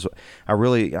beat. I said,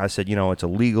 it's a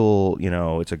legal,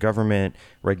 it's a government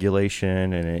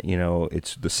regulation, and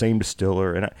it's the same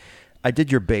distiller. And I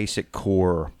did your basic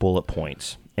core bullet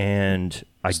points, and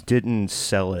I didn't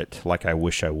sell it like I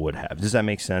wish I would have. Does that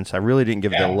make sense? I really didn't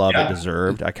give it the love it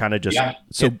deserved. I kind of just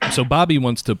So Bobby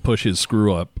wants to push his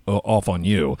screw up off on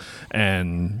you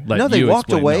and let they you walked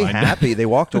explain. away happy. They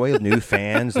walked away with new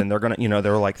fans, and they're gonna, they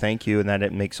were like, "Thank you," and that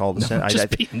it makes all the sense.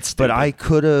 Being stupid. But I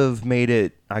could have made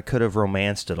it. I could have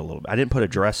romanced it a little bit. I didn't put a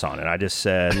dress on it. I just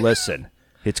said, "Listen,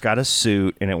 it's got a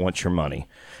suit and it wants your money."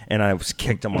 And I was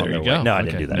kicked them on There their you go. way. No, I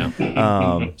Okay, didn't do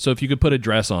that. So if you could put a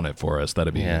dress on it for us,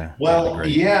 that'd be Well, great.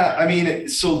 yeah, I mean,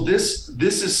 so this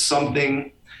is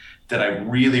something that I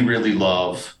really, really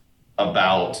love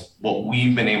about what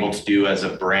we've been able to do as a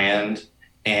brand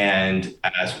and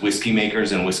as whiskey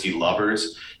makers and whiskey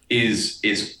lovers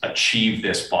is achieve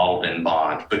this bottled in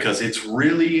bond, because it's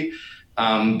really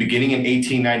beginning in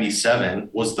 1897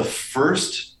 was the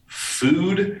first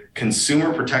food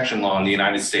consumer protection law in the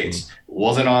United States. It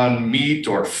wasn't on meat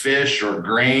or fish or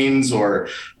grains or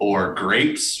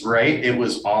grapes, right? It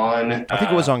was on. I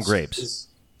think it was on grapes.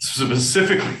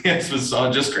 Specifically, it was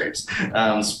on just grapes.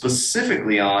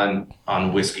 Specifically on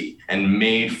whiskey and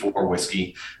made for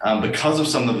whiskey, because of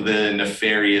some of the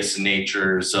nefarious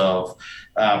natures of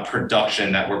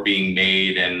production that were being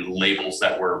made and labels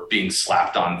that were being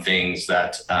slapped on things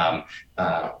that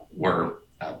were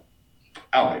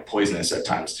outright poisonous at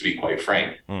times, to be quite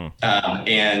frank.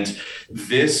 And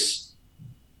this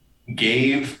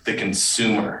gave the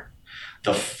consumer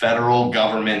the federal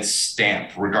government stamp,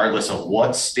 regardless of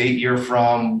what state you're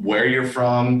from, where you're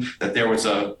from, that there was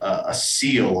a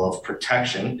seal of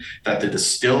protection, that the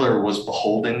distiller was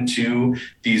beholden to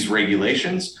these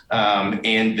regulations,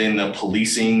 and then the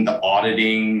policing, the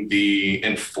auditing, the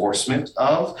enforcement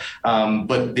of,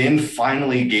 but then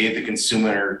finally gave the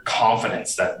consumer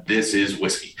confidence that this is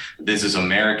whiskey. This is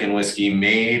American whiskey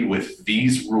made with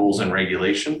these rules and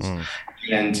regulations.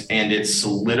 And it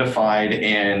solidified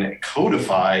and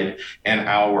codified in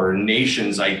our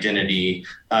nation's identity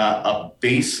a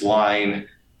baseline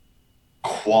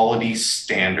quality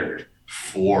standard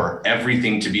for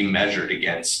everything to be measured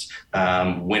against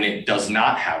when it does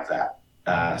not have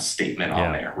that statement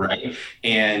on there, right?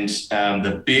 And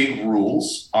the big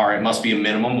rules are: it must be a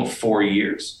minimum of 4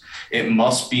 years. It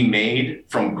must be made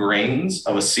from grains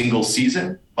of a single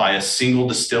season by a single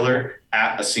distiller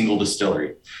at a single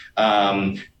distillery.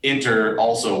 Enter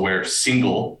also where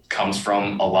single comes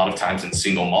from a lot of times in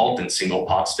single malt and single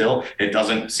pot still.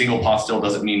 Single pot still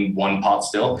doesn't mean one pot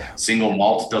still. Single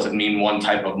malt doesn't mean one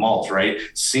type of malt, right?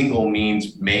 Single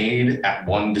means made at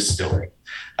one distillery.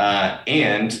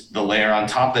 And the layer on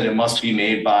top that it must be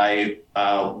made by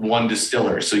one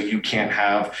distiller. So you can't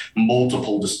have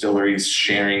multiple distilleries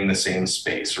sharing the same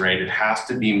space, right? It has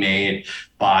to be made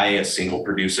by a single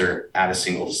producer at a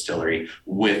single distillery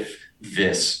with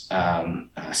this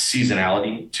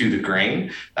seasonality to the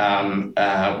grain,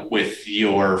 with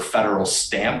your federal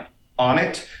stamp on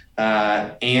it.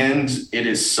 And it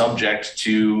is subject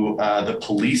to the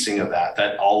policing of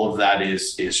that all of that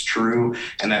is true,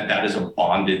 and that is a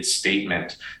bonded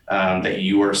statement that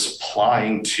you are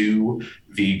supplying to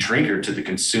the drinker, to the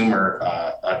consumer,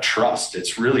 a trust.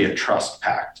 It's really a trust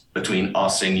pact between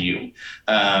us and you.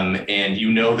 And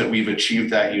that we've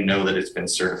achieved that. That it's been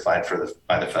certified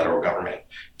by the federal government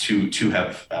to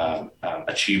have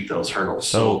achieved those hurdles.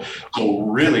 So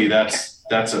really that's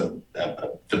the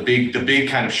big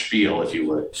kind of spiel, if you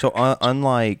would. So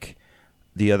unlike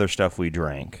the other stuff we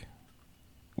drank,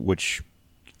 which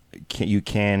you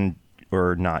can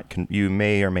or not, you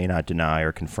may or may not deny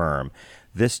or confirm,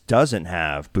 this doesn't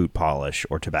have boot polish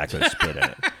or tobacco spit in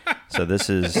it. So this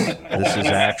is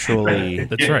actually.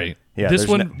 That's right. Yeah,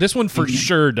 this one for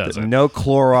sure doesn't. No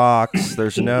Clorox.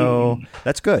 There's no.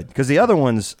 That's good, because the other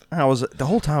ones, the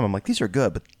whole time I'm like, these are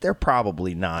good, but they're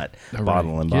probably not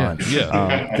bottle and bond.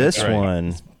 Yeah. This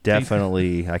one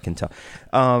definitely, I can tell.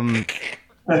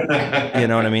 You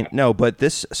know what I mean? No, but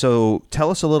this. So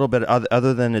tell us a little bit,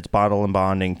 other than its bottle and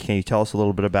bonding. Can you tell us a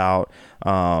little bit about?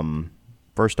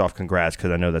 First off, congrats, because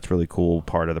I know that's really cool.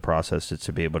 Part of the process is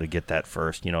to be able to get that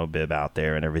first, bib out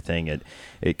there and everything.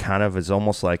 It kind of is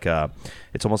almost like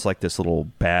it's almost like this little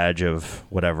badge of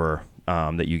whatever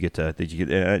that you get.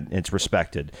 It's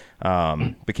respected.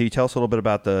 But can you tell us a little bit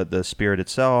about the spirit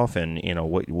itself, and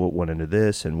what went into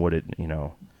this, and what it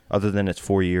other than it's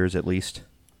 4 years at least.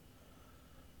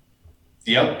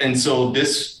 Yep. And so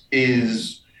this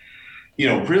is,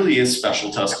 really is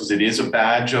special to us because it is a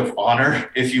badge of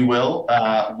honor, if you will.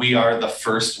 We are the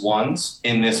first ones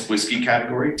in this whiskey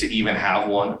category to even have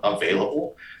one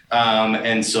available.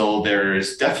 And so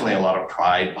there's definitely a lot of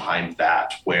pride behind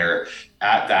that, where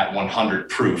at that 100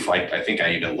 proof, I think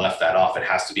I even left that off. It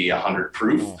has to be 100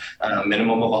 proof,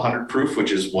 minimum of 100 proof,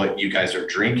 which is what you guys are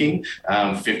drinking,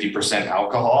 50%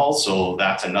 alcohol. So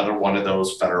that's another one of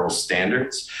those federal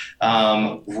standards.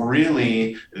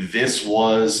 Really, this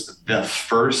was the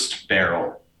first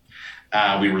barrel.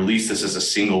 We released this as a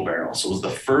single barrel. So it was the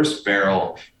first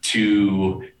barrel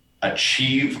to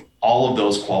achieve all of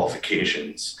those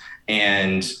qualifications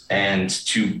and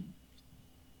to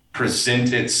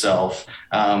present itself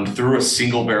through a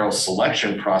single barrel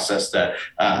selection process that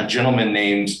a gentleman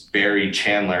named Barry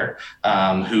Chandler,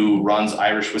 who runs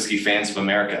Irish Whiskey Fans of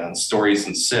America and Stories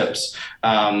and Sips,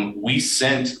 we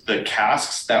sent the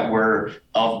casks that were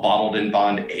of bottled in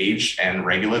bond age and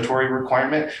regulatory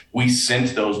requirement. We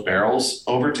sent those barrels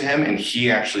over to him, and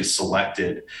he actually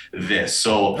selected this.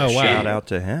 So shout out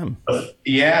to him.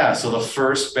 Yeah. So the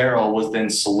first barrel was then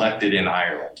selected in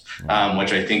Ireland,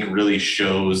 which I think really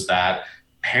shows that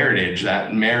heritage,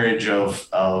 that marriage of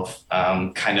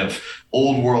kind of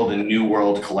old world and new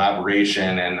world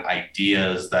collaboration and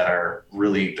ideas that are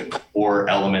really the core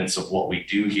elements of what we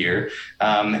do here.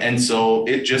 And so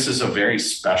it just is a very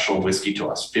special whiskey to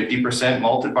us. 50%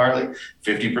 malted barley,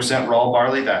 50% raw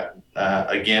barley. That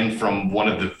again, from one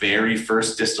of the very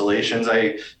first distillations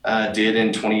I did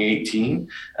in 2018.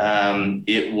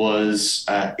 It was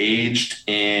aged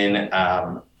in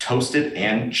toasted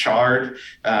and charred.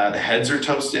 The heads are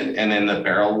toasted, and then the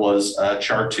barrel was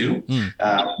charred too,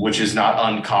 which is not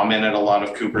uncommon at a lot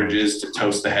of cooperages to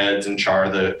toast the heads and char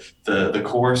the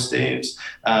core staves,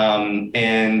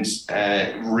 and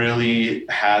really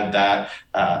had that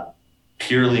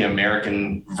purely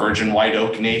American virgin white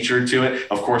oak nature to it.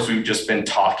 Of course, we've just been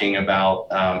talking about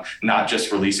not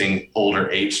just releasing older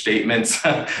age statements.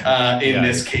 In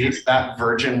this case, that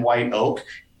virgin white oak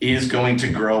is going to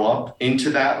grow up into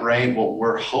that, right? What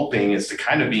we're hoping is to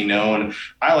kind of be known.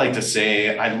 I like to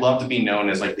say, I'd love to be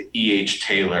known as like the E.H.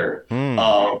 Taylor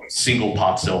of single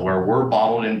pot still, where we're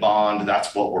bottled in bond.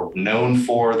 That's what we're known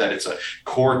for, that it's a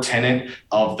core tenet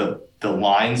of the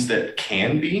lines that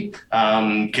can be.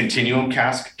 Continuum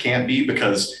cask can't be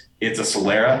because it's a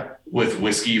Solera with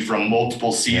whiskey from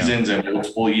multiple seasons and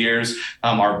multiple years.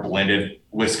 Our blended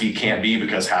whiskey can't be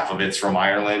because half of it's from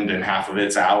Ireland and half of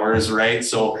it's ours, right?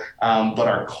 So, but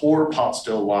our core pot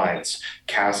still lines,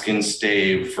 cask and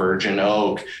stave, virgin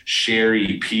oak,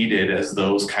 sherry, peated, as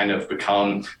those kind of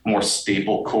become more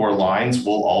staple core lines,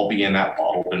 will all be in that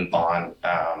bottled and bond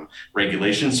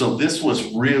regulation. So this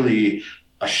was really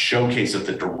a showcase of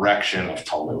the direction of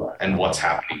Talua and what's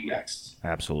happening next.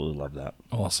 Absolutely love that.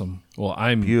 Awesome. Well,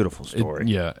 beautiful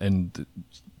story. And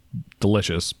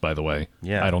delicious, by the way.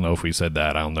 Yeah. I don't know if we said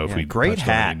that. I don't know if we great touched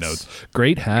on any hats. notes.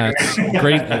 Great hats.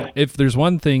 Great. If there's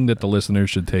one thing that the listeners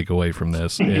should take away from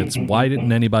this, it's why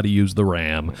didn't anybody use the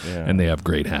Ram? And they have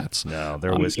great hats. No,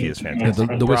 their whiskey is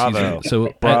fantastic. The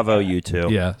Bravo. Bravo, you two.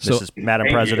 Yeah. This is Madam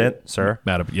President, sir.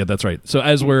 Madam. Yeah, that's right. So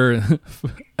as we're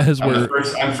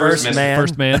I'm first man.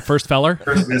 First man, first feller.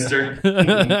 First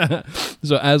mister.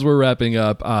 So as we're wrapping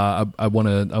up, I want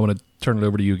to turn it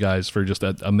over to you guys for just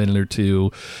a minute or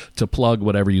two to plug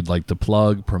whatever you'd like to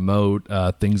plug, promote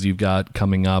things you've got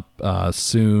coming up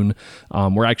soon.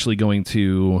 We're actually going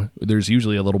to, there's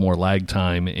usually a little more lag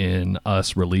time in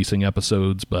us releasing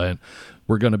episodes, but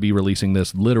we're going to be releasing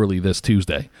this literally this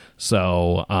Tuesday.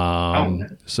 So,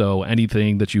 so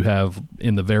anything that you have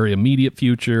in the very immediate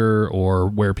future, or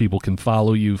where people can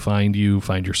follow you, find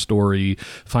your story,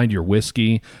 find your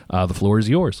whiskey, the floor is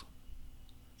yours.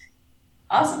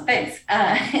 Awesome, thanks.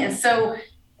 So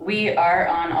we are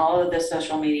on all of the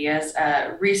social medias,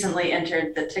 recently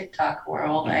entered the TikTok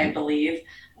world, I believe,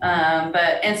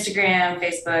 but Instagram,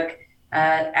 Facebook,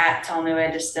 at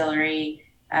Talua Distillery,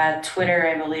 Twitter,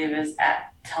 I believe, is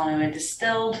at Talua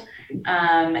Distilled,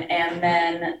 and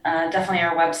then definitely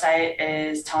our website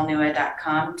is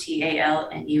talnua.com,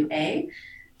 TALNUA.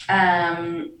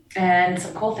 And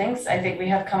some cool things I think we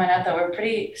have coming up that we're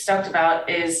pretty stoked about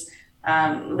is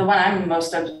the one I'm most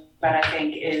stoked about, I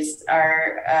think, is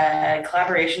our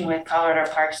collaboration with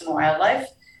Colorado Parks and Wildlife.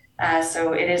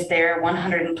 So it is their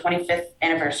 125th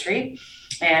anniversary,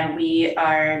 and we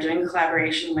are doing a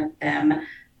collaboration with them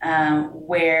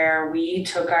where we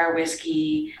took our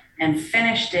whiskey and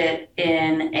finished it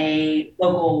in a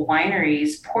local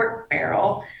winery's port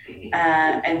barrel.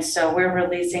 And so we're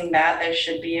releasing that. There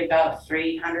should be about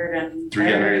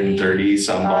 330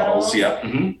 some bottles. Yep.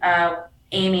 Mm-hmm.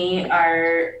 Amy,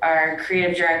 our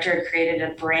creative director, created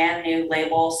a brand new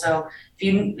label. So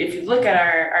if you look at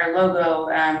our logo,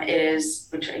 it is,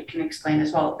 which I can explain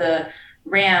as well, the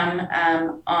ram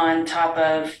on top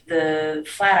of the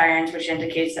Flatirons, which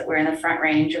indicates that we're in the Front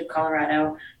Range of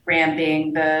Colorado. Ram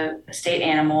being the state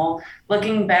animal,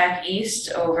 looking back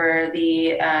east over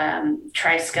the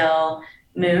Triskele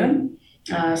moon,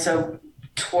 so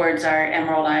towards our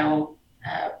Emerald Isle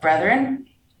brethren.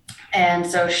 And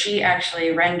so she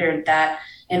actually rendered that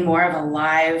in more of a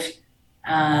live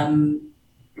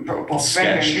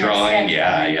sketch drawing.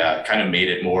 Yeah. Kind of made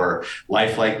it more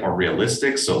lifelike, more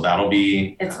realistic. So that'll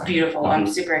be. It's beautiful. I'm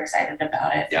super excited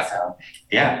about it. Yeah. So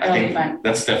I think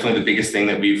that's definitely the biggest thing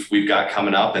that we've got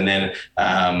coming up. And then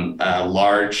a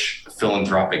large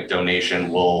philanthropic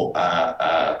donation will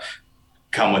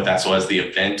come with that. So as the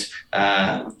event,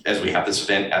 as we have this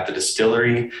event at the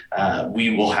distillery,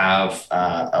 we will have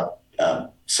a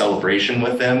celebration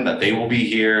with them that they will be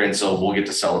here, and so we'll get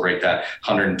to celebrate that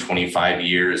 125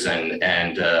 years and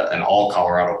an all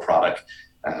Colorado product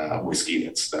whiskey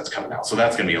that's coming out. So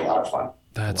that's going to be a lot of fun.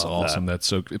 That's awesome. That's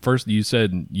so. First, you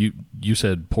said you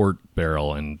said port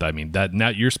barrel, and I mean that. Now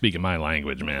you're speaking my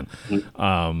language, man.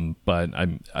 But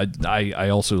I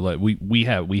also we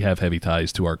have heavy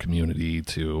ties to our community,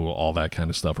 to all that kind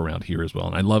of stuff around here as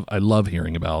well, and I love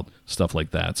hearing about stuff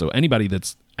like that. So anybody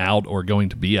that's out or going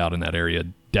to be out in that area,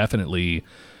 definitely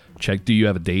check. Do you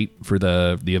have a date for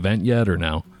the event yet, or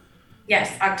no?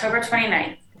 Yes, October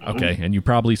 29th. Okay, and you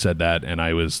probably said that, and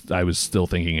I was still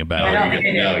thinking about. I don't think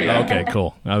I did. Okay,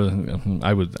 cool.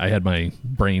 I had my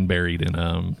brain buried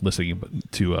in listening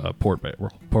to port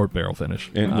barrel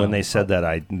finish. And when they said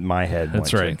that, my head.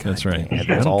 That's went right. to, That's right.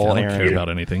 That's all I don't care about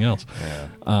anything else. Yeah.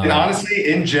 And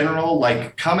honestly, in general,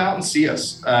 like, come out and see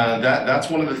us. That's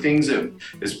one of the things that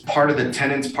is part of the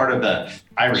tenets, part of the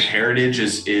Irish heritage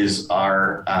is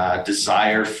our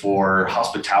desire for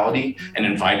hospitality and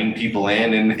inviting people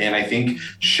in. And I think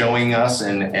showing us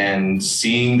and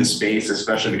seeing the space,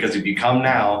 especially because if you come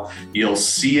now, you'll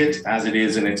see it as it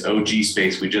is in its OG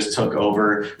space. We just took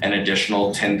over an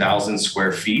additional 10,000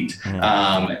 square feet.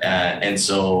 And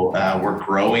so we're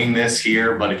growing this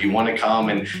here. But if you want to come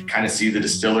and kind of see the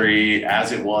distillery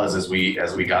as it was as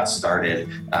we got started,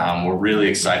 we're really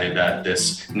excited that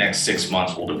this next 6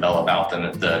 months will develop out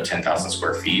the 10,000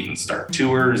 square feet and start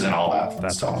tours and all that.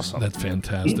 That's awesome. That's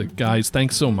fantastic. Guys,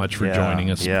 thanks so much for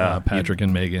joining us, Patrick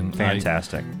and Megan.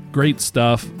 Fantastic. Great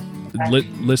stuff.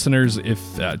 Listeners, if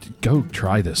go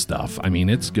try this stuff. I mean,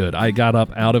 it's good. I got up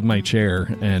out of my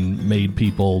chair and made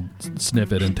people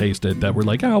sniff it and taste it that were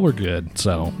like, oh, we're good.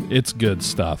 So it's good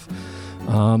stuff.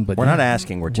 But we're not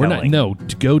asking, we're telling.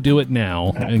 Go do it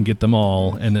now and get them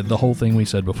all, and the whole thing we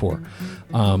said before.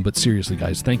 But seriously,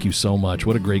 guys, thank you so much.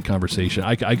 What a great conversation.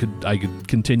 I could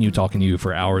continue talking to you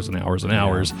for hours and hours and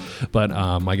hours, but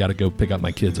I got to go pick up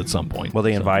my kids at some point. Well,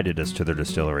 they invited us to their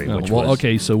distillery, which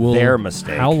was their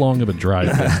mistake. How long of a drive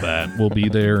is that? We'll be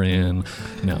there in.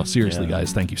 No, seriously,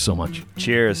 guys, thank you so much.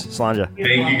 Cheers, Slanja.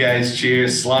 Thank you, guys.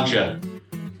 Cheers, Slanja.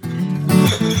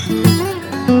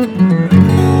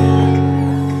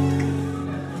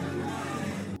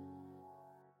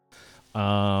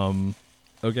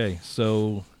 Okay,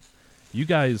 so you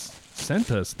guys sent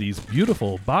us these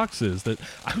beautiful boxes that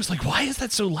I was like, why is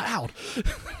that so loud?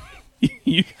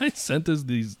 You guys sent us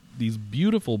these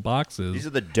beautiful boxes. These are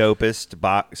the dopest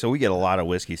box. So we get a lot of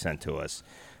whiskey sent to us.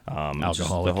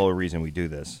 Alcoholic. The whole reason we do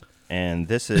this. And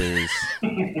this is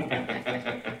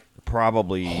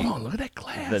probably. Hold on, look at that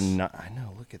glass. I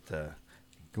know. Look at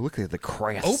the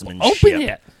craftsmanship. Open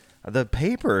it. The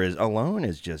paper alone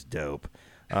is just dope.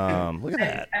 Look at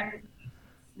that. I'm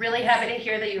really happy to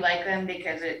hear that you like them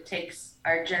because it takes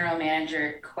our general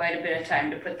manager quite a bit of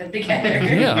time to put them together.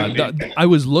 Yeah, I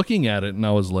was looking at it and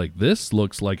I was like, this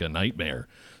looks like a nightmare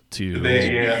to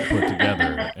put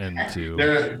together and to.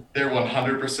 They're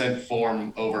 100%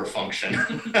 form over function.